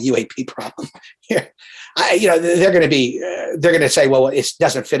solve the UAP problem here, they're going to say, well, it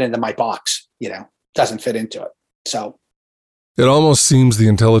doesn't fit into my box, doesn't fit into it. So it almost seems the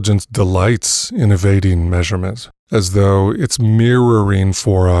intelligence delights in evading measurement, as though it's mirroring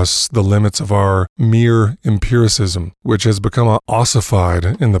for us the limits of our mere empiricism, which has become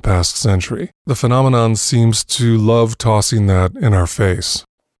ossified in the past century. The phenomenon seems to love tossing that in our face.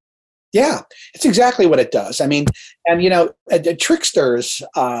 Yeah, it's exactly what it does. The tricksters,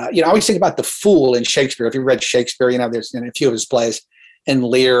 I always think about the fool in Shakespeare. If you read Shakespeare, there's in a few of his plays, and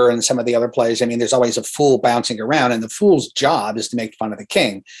Lear and some of the other plays, there's always a fool bouncing around, and the fool's job is to make fun of the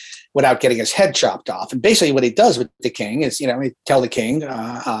king without getting his head chopped off. And basically what he does with the king is, he tell the king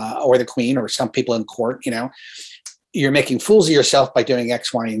or the queen or some people in court, you're making fools of yourself by doing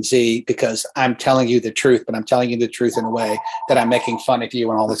X, Y, and Z because I'm telling you the truth, but I'm telling you the truth in a way that I'm making fun of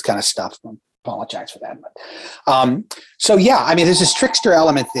you and all this kind of stuff. I apologize for that. But, there's this trickster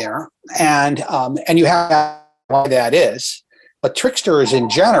element there, and you have why that is. But tricksters in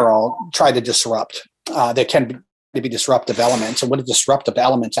general try to disrupt. There can be disruptive elements. And what do disruptive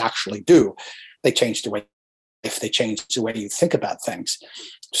elements actually do? They change the way you think about things.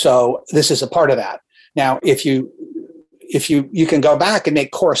 So this is a part of that. Now, if you can go back and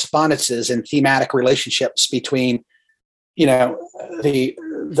make correspondences and thematic relationships between, the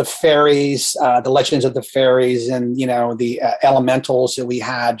fairies, the legends of the fairies, and the elementals that we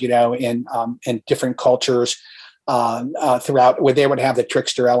had, in different cultures. throughout, where they would have the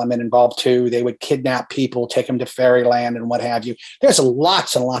trickster element involved too. They would kidnap people, take them to fairyland and what have you. There's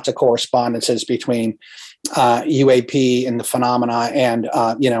lots and lots of correspondences between UAP and the phenomena and,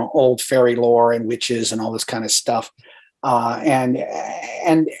 old fairy lore and witches and all this kind of stuff. And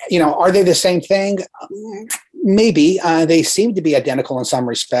are they the same thing? Maybe. They seem to be identical in some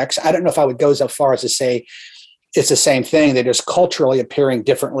respects. I don't know if I would go so far as to say it's the same thing. They're just culturally appearing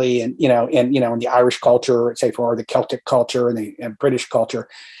differently, and in the Irish culture, say for the Celtic culture and the British culture,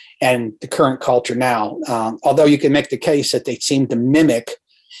 and the current culture now. Although you can make the case that they seem to mimic,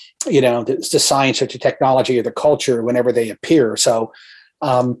 the science or the technology or the culture whenever they appear. So,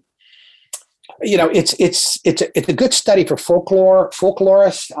 it's a good study for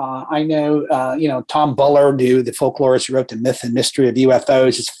folklorists. I know, Tom Bullard, the folklorist who wrote The Myth and Mystery of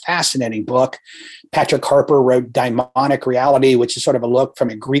UFOs. It's a fascinating book. Patrick Harper wrote Daimonic Reality, which is sort of a look from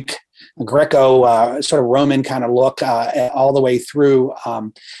a Greco, sort of Roman kind of look all the way through,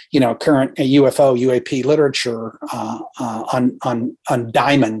 current UFO, UAP literature on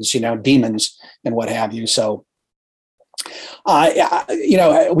diamonds, demons and what have you. So,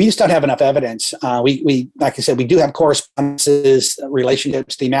 we just don't have enough evidence. We, like I said, we do have correspondences,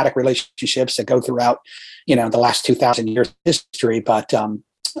 relationships, thematic relationships that go throughout, the last 2,000 years of history. But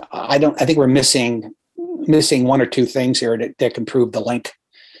I think we're missing one or two things here that can prove the link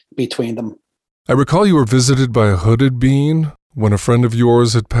between them. I recall you were visited by a hooded being when a friend of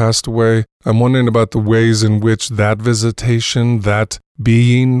yours had passed away. I'm wondering about the ways in which that visitation, that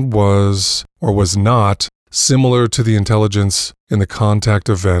being was or was not similar to the intelligence in the contact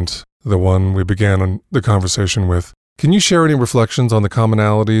event, the one we began the conversation with. Can you share any reflections on the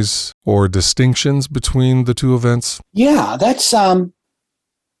commonalities or distinctions between the two events? Yeah, that's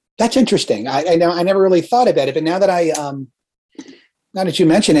interesting. I know I never really thought about it, but now that you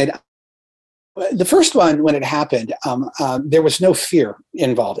mention it, the first one, when it happened, there was no fear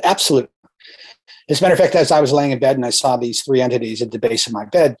involved. Absolutely. As a matter of fact, as I was laying in bed and I saw these three entities at the base of my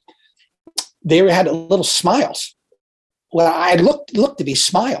bed, they had little smiles. Well, I looked to be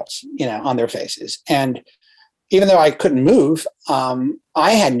smiles, on their faces. And even though I couldn't move,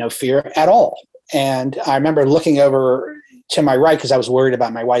 I had no fear at all. And I remember looking over to my right because I was worried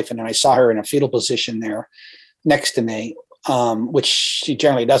about my wife, and then I saw her in a fetal position there next to me, which she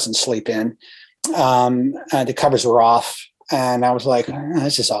generally doesn't sleep in. The covers were off, and I was like,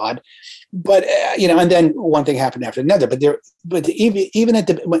 this is odd. But and then one thing happened after another. But even at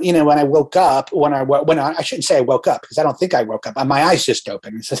when I woke up, when I shouldn't say I woke up, because I don't think I woke up. My eyes just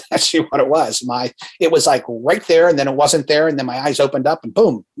opened. So that's actually what it was. It was like right there, and then it wasn't there, and then my eyes opened up, and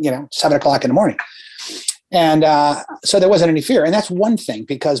boom, 7:00 in the morning. And so there wasn't any fear, and that's one thing,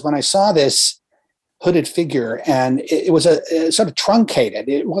 because when I saw this hooded figure, and it was a sort of truncated.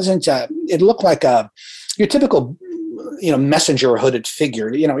 It wasn't. It looked like your typical messenger hooded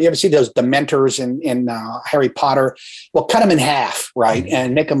figure. You ever see those dementors in Harry Potter? Well, cut them in half, right,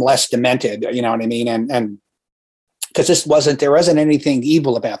 and make them less demented. You know what I mean? And because there wasn't anything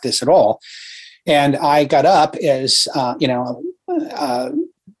evil about this at all. And I got up as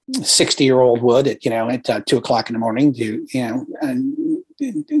 60-year-old would at 2:00 in the morning to and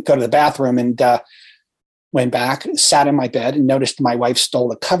go to the bathroom, and went back, sat in my bed, and noticed my wife stole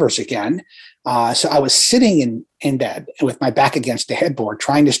the covers again. So I was sitting in bed with my back against the headboard,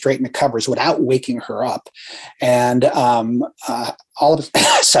 trying to straighten the covers without waking her up. And all of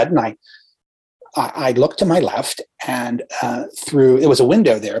a sudden, I looked to my left, and it was a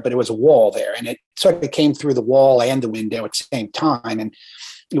window there, but it was a wall there, and it sort of came through the wall and the window at the same time. And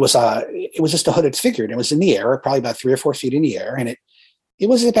it was just a hooded figure, and it was in the air, probably about 3 or 4 feet in the air, and it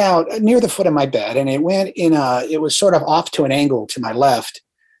was about near the foot of my bed, and it was sort of off to an angle to my left.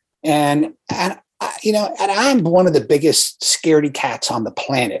 And I'm one of the biggest scaredy cats on the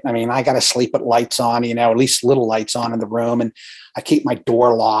planet. I mean, I got to sleep with lights on, at least little lights on in the room, and I keep my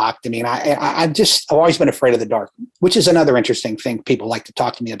door locked. I mean, I've always been afraid of the dark, which is another interesting thing people like to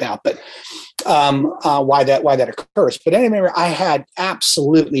talk to me about, but why that occurs. But anyway, I had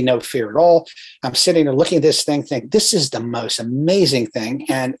absolutely no fear at all. I'm sitting there looking at this thing, thinking, this is the most amazing thing.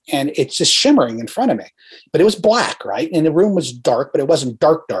 And it's just shimmering in front of me, but it was black, right? And the room was dark, but it wasn't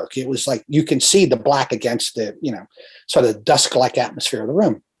dark. It was like, you can see the black against the, sort of dusk-like atmosphere of the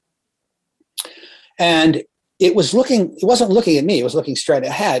room. And it wasn't looking at me, it was looking straight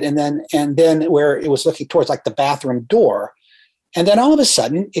ahead. And then where it was looking towards like the bathroom door. And then all of a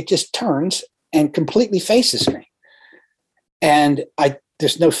sudden it just turns and completely faces me. And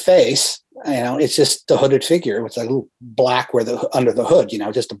there's no face, it's just the hooded figure with a little black under the hood,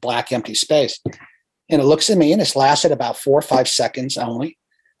 just a black empty space. And it looks at me, and it's lasted about 4 or 5 seconds only.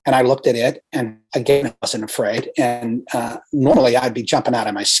 And I looked at it, and again, I wasn't afraid. And normally I'd be jumping out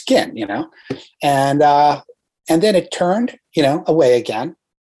of my skin, and then it turned, away again.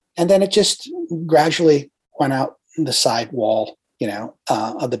 And then it just gradually went out the side wall,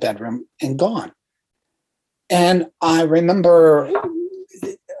 of the bedroom and gone. And I remember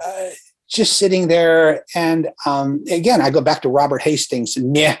just sitting there, and again, I go back to Robert Hastings'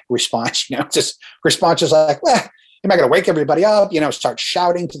 meh response, just responses like, well, am I going to wake everybody up? Start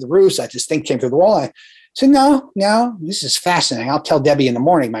shouting to the roofs. This thing came through the wall. I said, no, this is fascinating. I'll tell Debbie in the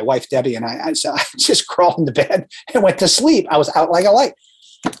morning, my wife, Debbie, and I just crawled into bed and went to sleep. I was out like a light.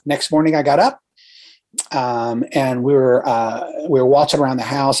 Next morning I got up, and we were waltzing around the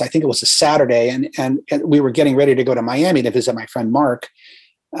house. I think it was a Saturday, and we were getting ready to go to Miami to visit my friend Mark,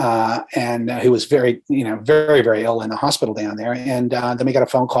 and who was very, very, very ill in the hospital down there. And then we got a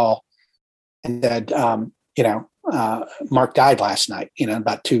phone call and said, Mark died last night,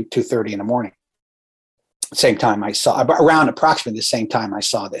 about 2:30 in the morning. Same time I saw, around approximately the same time I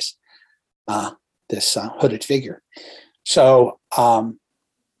saw this hooded figure. So,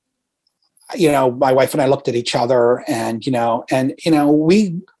 my wife and I looked at each other, and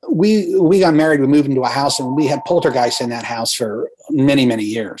we got married. We moved into a house, and we had poltergeists in that house for many, many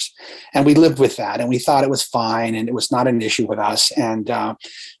years, and we lived with that, and we thought it was fine, and it was not an issue with us, and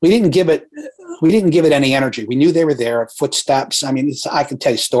we didn't give it any energy. We knew they were there, footsteps. I mean, I can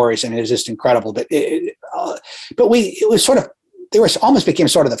tell you stories, and it was just incredible. But it was sort of, they were almost became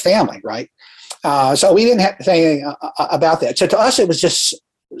sort of the family, right? So we didn't have to say anything about that. So to us, it was just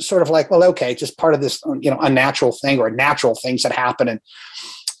sort of like, well, okay, just part of this, unnatural thing or natural things that happen and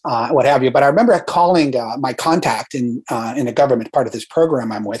what have you. But I remember calling my contact in the government, part of this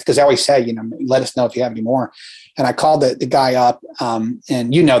program I'm with, because I always say, let us know if you have any more. And I called the guy up, and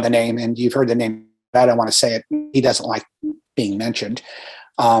the name, and you've heard the name. I don't want to say it. He doesn't like being mentioned.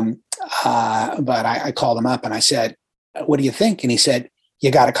 But I called him up and I said, what do you think? And he said,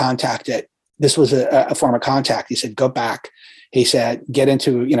 you got to contact it. This was a form of contact. He said, go back. He said, get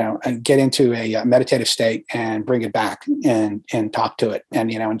into a meditative state and bring it back and talk to it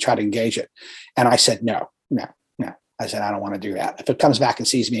and try to engage it. And I said, no. I said, I don't want to do that. If it comes back and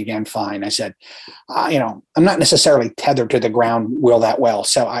sees me again, fine. I said, I'm not necessarily tethered to the ground that well.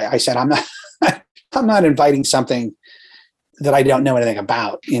 So I said, I'm not inviting something that I don't know anything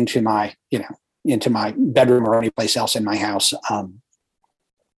about into my bedroom or any place else in my house.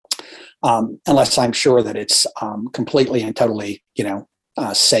 Unless I'm sure that it's completely and totally,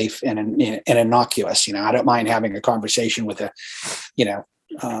 safe and innocuous. I don't mind having a conversation with a,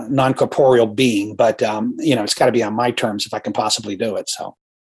 non-corporeal being, but it's got to be on my terms if I can possibly do it. So,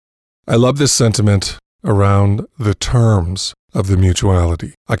 I love this sentiment around the terms of the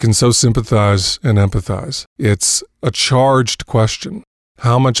mutuality. I can so sympathize and empathize. It's a charged question.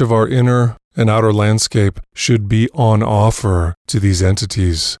 How much of our inner and outer landscape should be on offer to these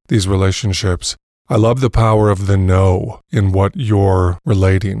entities, these relationships? I love the power of the no in what you're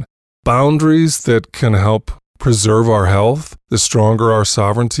relating. Boundaries that can help preserve our health. The stronger our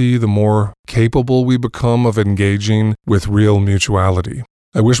sovereignty, the more capable we become of engaging with real mutuality.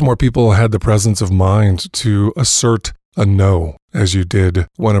 I wish more people had the presence of mind to assert a no, as you did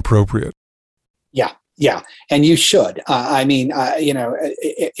when appropriate. Yeah, and you should.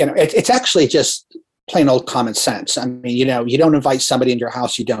 It's actually just plain old common sense. I mean, you don't invite somebody into your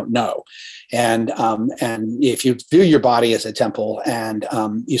house you don't know, and if you view your body as a temple, and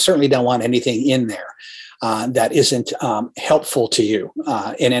you certainly don't want anything in there that isn't helpful to you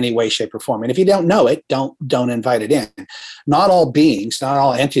in any way, shape, or form. And if you don't know it, don't invite it in. Not all beings, not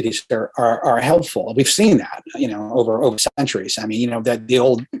all entities are helpful. We've seen that, over centuries. I mean, that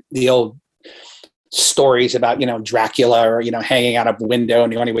the old stories about, Dracula or, hanging out of a window,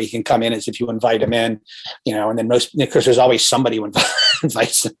 and the only way you can come in is if you invite him in, and then because there's always somebody who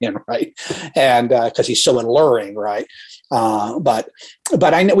invites him in, right? And because he's so alluring, right? But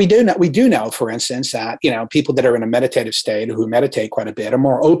I know we do know, for instance, that, people that are in a meditative state, who meditate quite a bit, are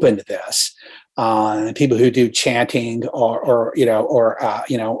more open to this. People who do chanting or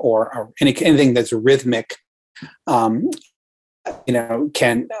anything that's rhythmic, can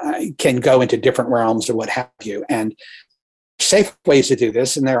go into different realms or what have you. And safe ways to do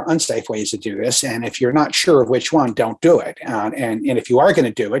this, and there are unsafe ways to do this. And if you're not sure of which one, don't do it. And if you are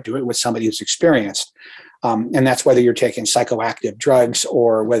going to do it with somebody who's experienced. And that's whether you're taking psychoactive drugs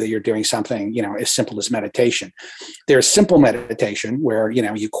or whether you're doing something, as simple as meditation. There's simple meditation where,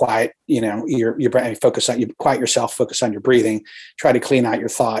 you quiet, your brain, you quiet yourself, focus on your breathing, try to clean out your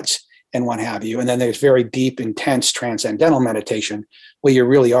thoughts and what have you. And then there's very deep, intense transcendental meditation where you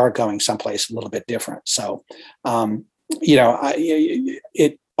really are going someplace a little bit different. So,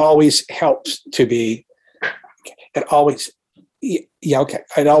 always helps to be, it always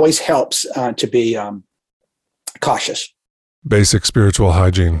helps to be cautious. Basic spiritual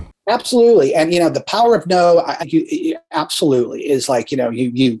hygiene. Absolutely. And, the power of no, absolutely is like,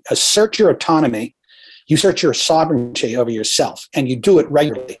 you assert your autonomy, you assert your sovereignty over yourself, and you do it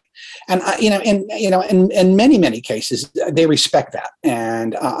regularly. And, in many, many cases, they respect that,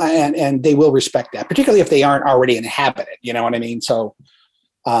 and they will respect that, particularly if they aren't already inhabited, you know what I mean? So,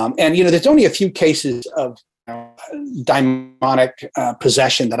 there's only a few cases of demonic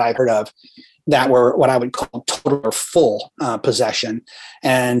possession that I've heard of that were what I would call total or full possession.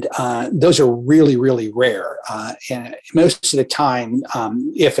 And those are really, really rare. And most of the time,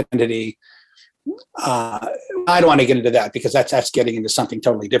 if an entity, I don't want to get into that because that's getting into something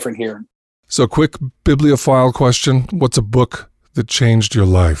totally different here. So quick bibliophile question. What's a book that changed your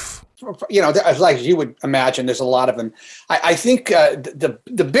life? Like you would imagine, there's a lot of them. I think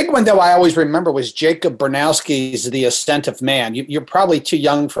the big one, though, I always remember was Jacob Bernowski's The Ascent of Man. You're probably too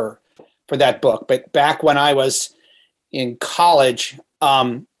young for that book, but back when I was in college,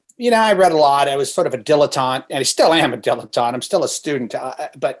 I read a lot. I was sort of a dilettante, and I still am a dilettante. I'm still a student,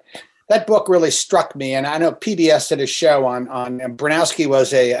 but that book really struck me. And I know PBS did a show on Bernowski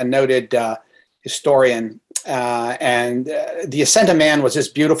was a noted historian. And The Ascent of Man was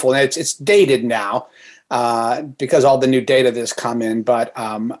just beautiful, and it's dated now because all the new data that's come in. But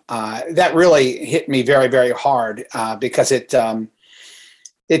that really hit me very, very hard because it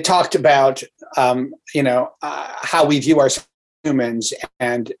talked about how we view ourselves as humans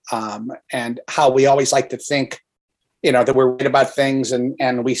and how we always like to think that we're right about things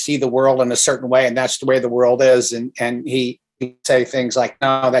and we see the world in a certain way, and that's the way the world is. And he say things like,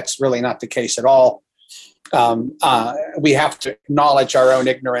 no, that's really not the case at all. We have to acknowledge our own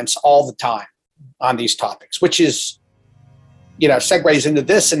ignorance all the time on these topics, which is, segues into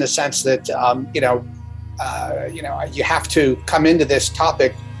this in the sense that, you have to come into this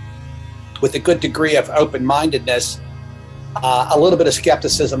topic with a good degree of open-mindedness, a little bit of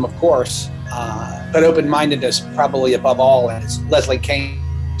skepticism, of course, but open-mindedness probably above all. And as Leslie Kean,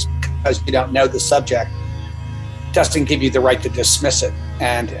 because you don't know the subject, doesn't give you the right to dismiss it.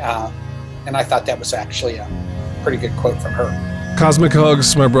 And I thought that was actually a pretty good quote from her. Cosmic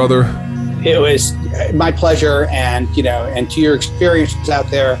hugs, my brother. It was my pleasure. And, and to your experiences out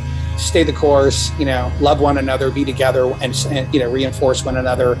there, stay the course, love one another, be together, and reinforce one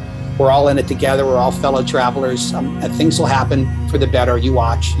another. We're all in it together. We're all fellow travelers. Things will happen for the better. You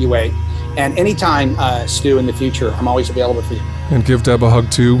watch, you wait. And anytime, Stu, in the future, I'm always available for you. And give Deb a hug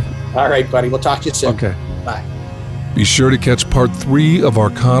too. All right, buddy. We'll talk to you soon. Okay. Bye. Be sure to catch part 3 of our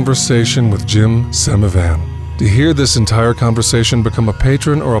conversation with Jim Semivan. To hear this entire conversation, become a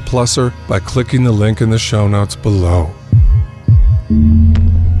patron or a pluser by clicking the link in the show notes below.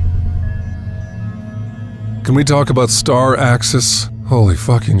 Can we talk about Star Axis? Holy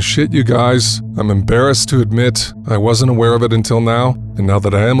fucking shit, you guys. I'm embarrassed to admit I wasn't aware of it until now, and now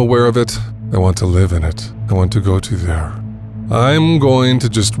that I am aware of it, I want to live in it. I want to go to there. I'm going to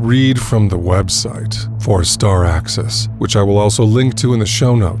just read from the website for Star Axis, which I will also link to in the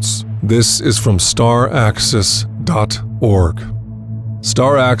show notes. This is from staraxis.org.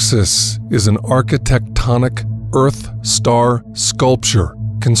 Star Axis is an architectonic Earth-star sculpture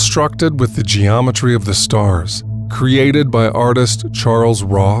constructed with the geometry of the stars. Created by artist Charles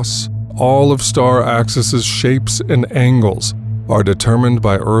Ross, all of Star Axis's shapes and angles are determined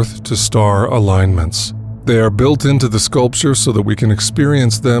by Earth-to-star alignments. They are built into the sculpture so that we can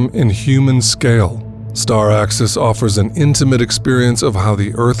experience them in human scale. Star Axis offers an intimate experience of how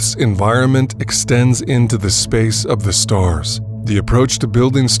the Earth's environment extends into the space of the stars. The approach to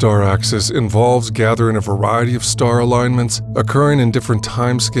building Star Axis involves gathering a variety of star alignments occurring in different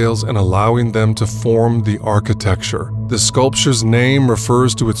timescales and allowing them to form the architecture. The sculpture's name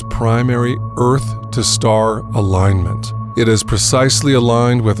refers to its primary Earth-to-star alignment. It is precisely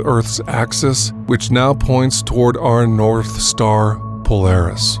aligned with Earth's axis, which now points toward our North Star,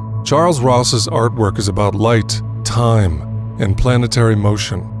 Polaris. Charles Ross's artwork is about light, time, and planetary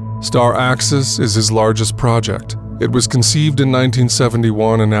motion. Star Axis is his largest project. It was conceived in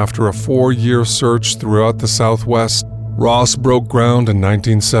 1971, and after a 4-year search throughout the Southwest, Ross broke ground in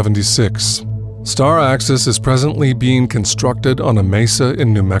 1976. Star Axis is presently being constructed on a mesa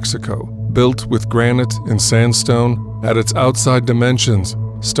in New Mexico. Built with granite and sandstone, at its outside dimensions,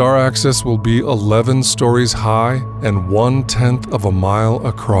 Star Axis will be 11 stories high and 1/10 of a mile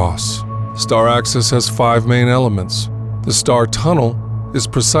across. Star Axis has 5 main elements. The star tunnel is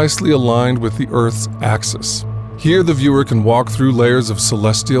precisely aligned with the Earth's axis. Here, the viewer can walk through layers of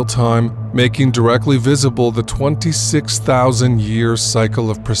celestial time, making directly visible the 26,000-year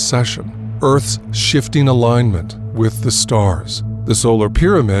cycle of precession, Earth's shifting alignment with the stars. The solar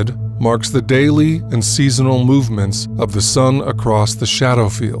pyramid marks the daily and seasonal movements of the sun across the shadow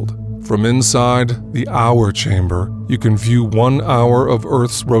field. From inside the hour chamber, you can view 1 hour of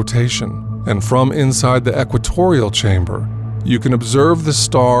Earth's rotation, and from inside the equatorial chamber, you can observe the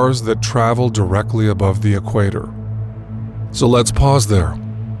stars that travel directly above the equator. So let's pause there.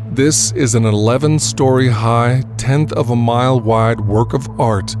 This is an 11-story high, 1/10 of a mile wide work of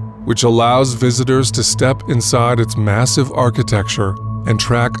art which allows visitors to step inside its massive architecture and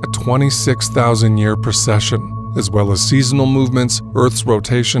track a 26,000-year precession, as well as seasonal movements, Earth's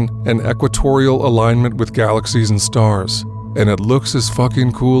rotation, and equatorial alignment with galaxies and stars. And it looks as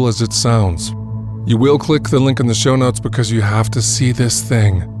fucking cool as it sounds. You will click the link in the show notes because you have to see this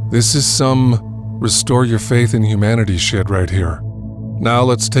thing. This is some restore your faith in humanity shit right here. Now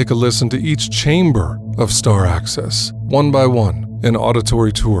let's take a listen to each chamber of Star Access, one by one, an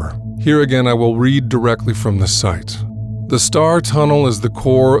auditory tour. Here again, I will read directly from the site. The Star Tunnel is the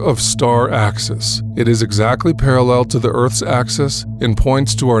core of Star Axis. It is exactly parallel to the Earth's axis and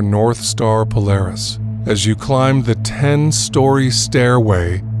points to our North Star Polaris. As you climb the 10-story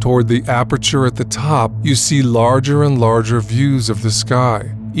stairway toward the aperture at the top, you see larger and larger views of the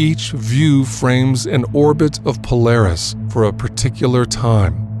sky. Each view frames an orbit of Polaris for a particular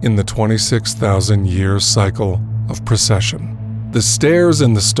time in the 26,000-year cycle of precession. The stairs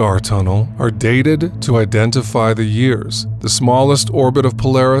in the Star Tunnel are dated to identify the years. The smallest orbit of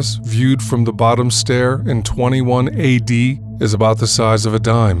Polaris, viewed from the bottom stair in 21 AD, is about the size of a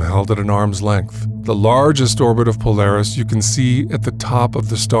dime held at an arm's length. The largest orbit of Polaris you can see at the top of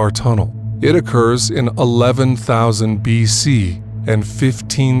the Star Tunnel. It occurs in 11,000 BC and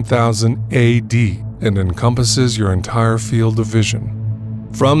 15,000 AD and encompasses your entire field of vision.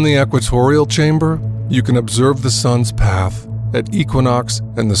 From the equatorial chamber, you can observe the sun's path at equinox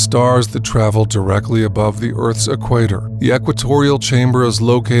and the stars that travel directly above the Earth's equator. The equatorial chamber is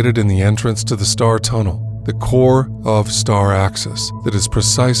located in the entrance to the Star Tunnel, the core of Star Axis that is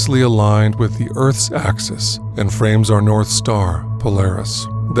precisely aligned with the Earth's axis and frames our North Star, Polaris.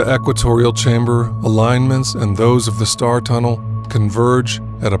 The equatorial chamber alignments and those of the Star Tunnel converge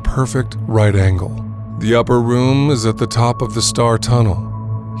at a perfect right angle. The upper room is at the top of the Star Tunnel.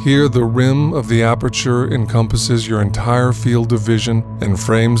 Here, the rim of the aperture encompasses your entire field of vision and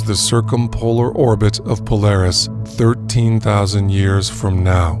frames the circumpolar orbit of Polaris 13,000 years from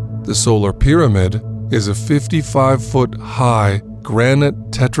now. The solar pyramid is a 55-foot-high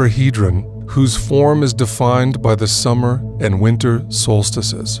granite tetrahedron whose form is defined by the summer and winter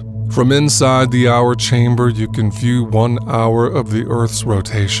solstices. From inside the hour chamber, you can view 1 hour of the Earth's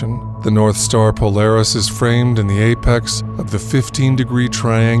rotation. The North Star Polaris is framed in the apex of the 15-degree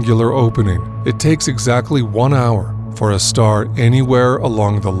triangular opening. It takes exactly 1 hour for a star anywhere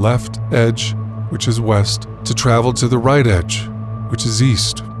along the left edge, which is west, to travel to the right edge, which is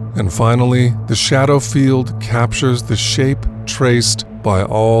east. And finally, the shadow field captures the shape traced by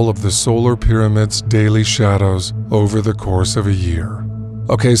all of the solar pyramid's daily shadows over the course of a year.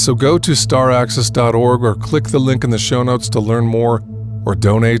 Okay, so go to staraxis.org or click the link in the show notes to learn more or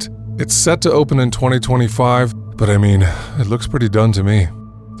donate. It's set to open in 2025, but I mean, it looks pretty done to me.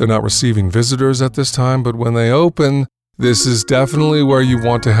 They're not receiving visitors at this time, but when they open, this is definitely where you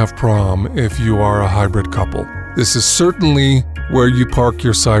want to have prom if you are a hybrid couple. This is certainly where you park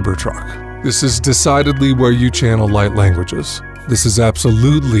your Cybertruck. This is decidedly where you channel light languages. This is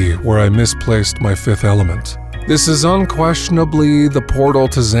absolutely where I misplaced my fifth element. This is unquestionably the portal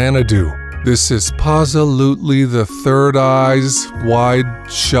to Xanadu. This is posalutely the third eyes wide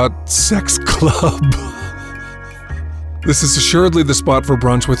shut sex club. This is assuredly the spot for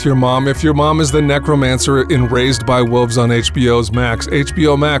brunch with your mom if your mom is the necromancer in Raised by Wolves on HBO's Max.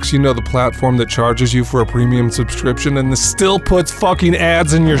 HBO Max, you know, the platform that charges you for a premium subscription and still puts fucking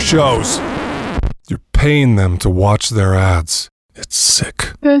ads in your shows. You're paying them to watch their ads. It's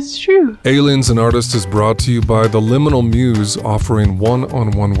sick. That's true. Aliens and Artists is brought to you by the Liminal Muse, offering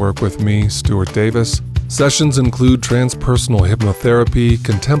one-on-one work with me, Stuart Davis. Sessions include transpersonal hypnotherapy,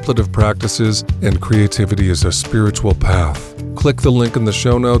 contemplative practices, and creativity as a spiritual path. Click the link in the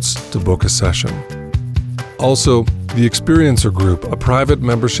show notes to book a session. Also, the Experiencer Group, a private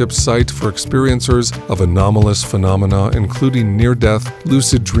membership site for experiencers of anomalous phenomena, including near-death,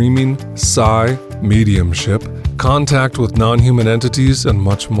 lucid dreaming, psi, mediumship, contact with non-human entities, and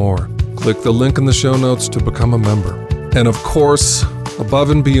much more. Click the link in the show notes to become a member. And of course,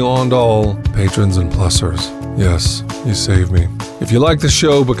 above and beyond all, patrons and plussers. Yes, you save me. If you like the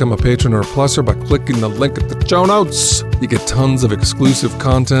show, become a patron or a pluser by clicking the link at the show notes. You get tons of exclusive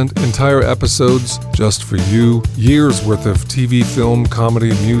content, entire episodes just for you, years worth of TV, film,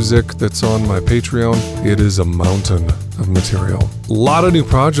 comedy, music that's on my Patreon. It is a mountain of material. A lot of new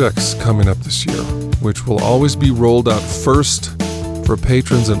projects coming up this year, which will always be rolled out first for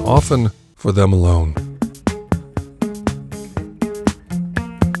patrons and often for them alone.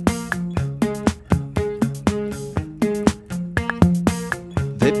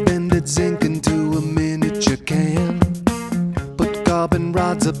 They bended zinc into a miniature can, put carbon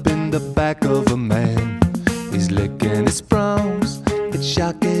rods up in the back of a man. He's licking his prongs, it's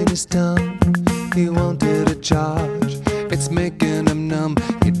shocking his tongue. He wanted a charge, it's making him numb.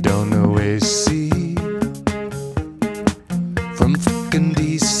 You don't know AC from fucking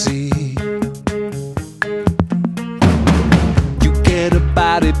DC. You get a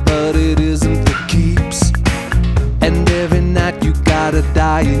body, but it isn't for keeps. And every night you gotta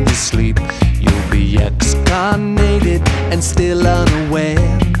die in your sleep. You'll be excarnated and still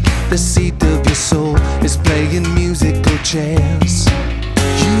unaware. The seat of your soul is playing musical chairs.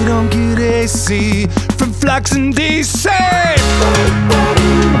 You don't get AC from flux in DC.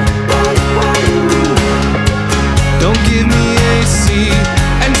 Don't give me AC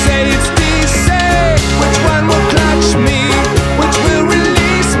and say it's DC. Which one will clutch me? Which will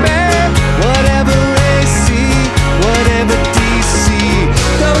release me? Whatever AC, whatever DC.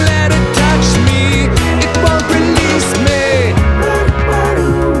 Don't let it touch me, it won't release me.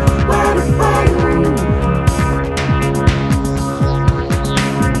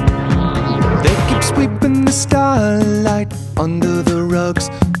 They keep sweeping the starlight under the rugs.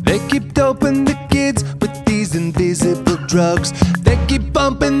 They keep doping the kids with these invisible drugs. They keep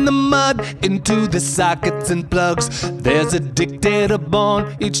bumping the mud into the sockets and plugs. There's a dictator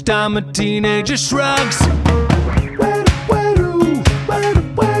born each time a teenager shrugs. You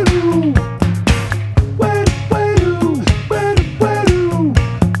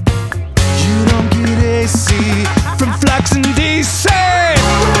don't get AC from flux in DC.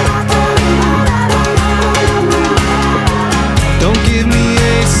 Don't give me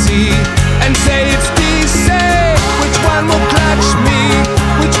AC and say it's DC. Which one will clutch me?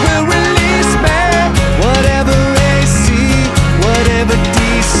 Which will release me? Whatever AC, whatever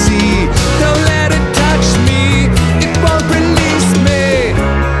DC. Don't let it touch me, it won't release me.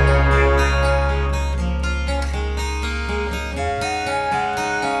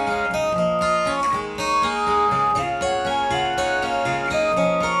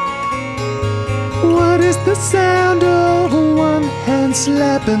 What is the sound of one hand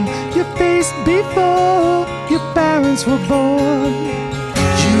slapping your face before your parents were born?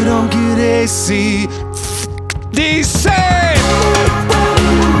 You don't get AC, DC.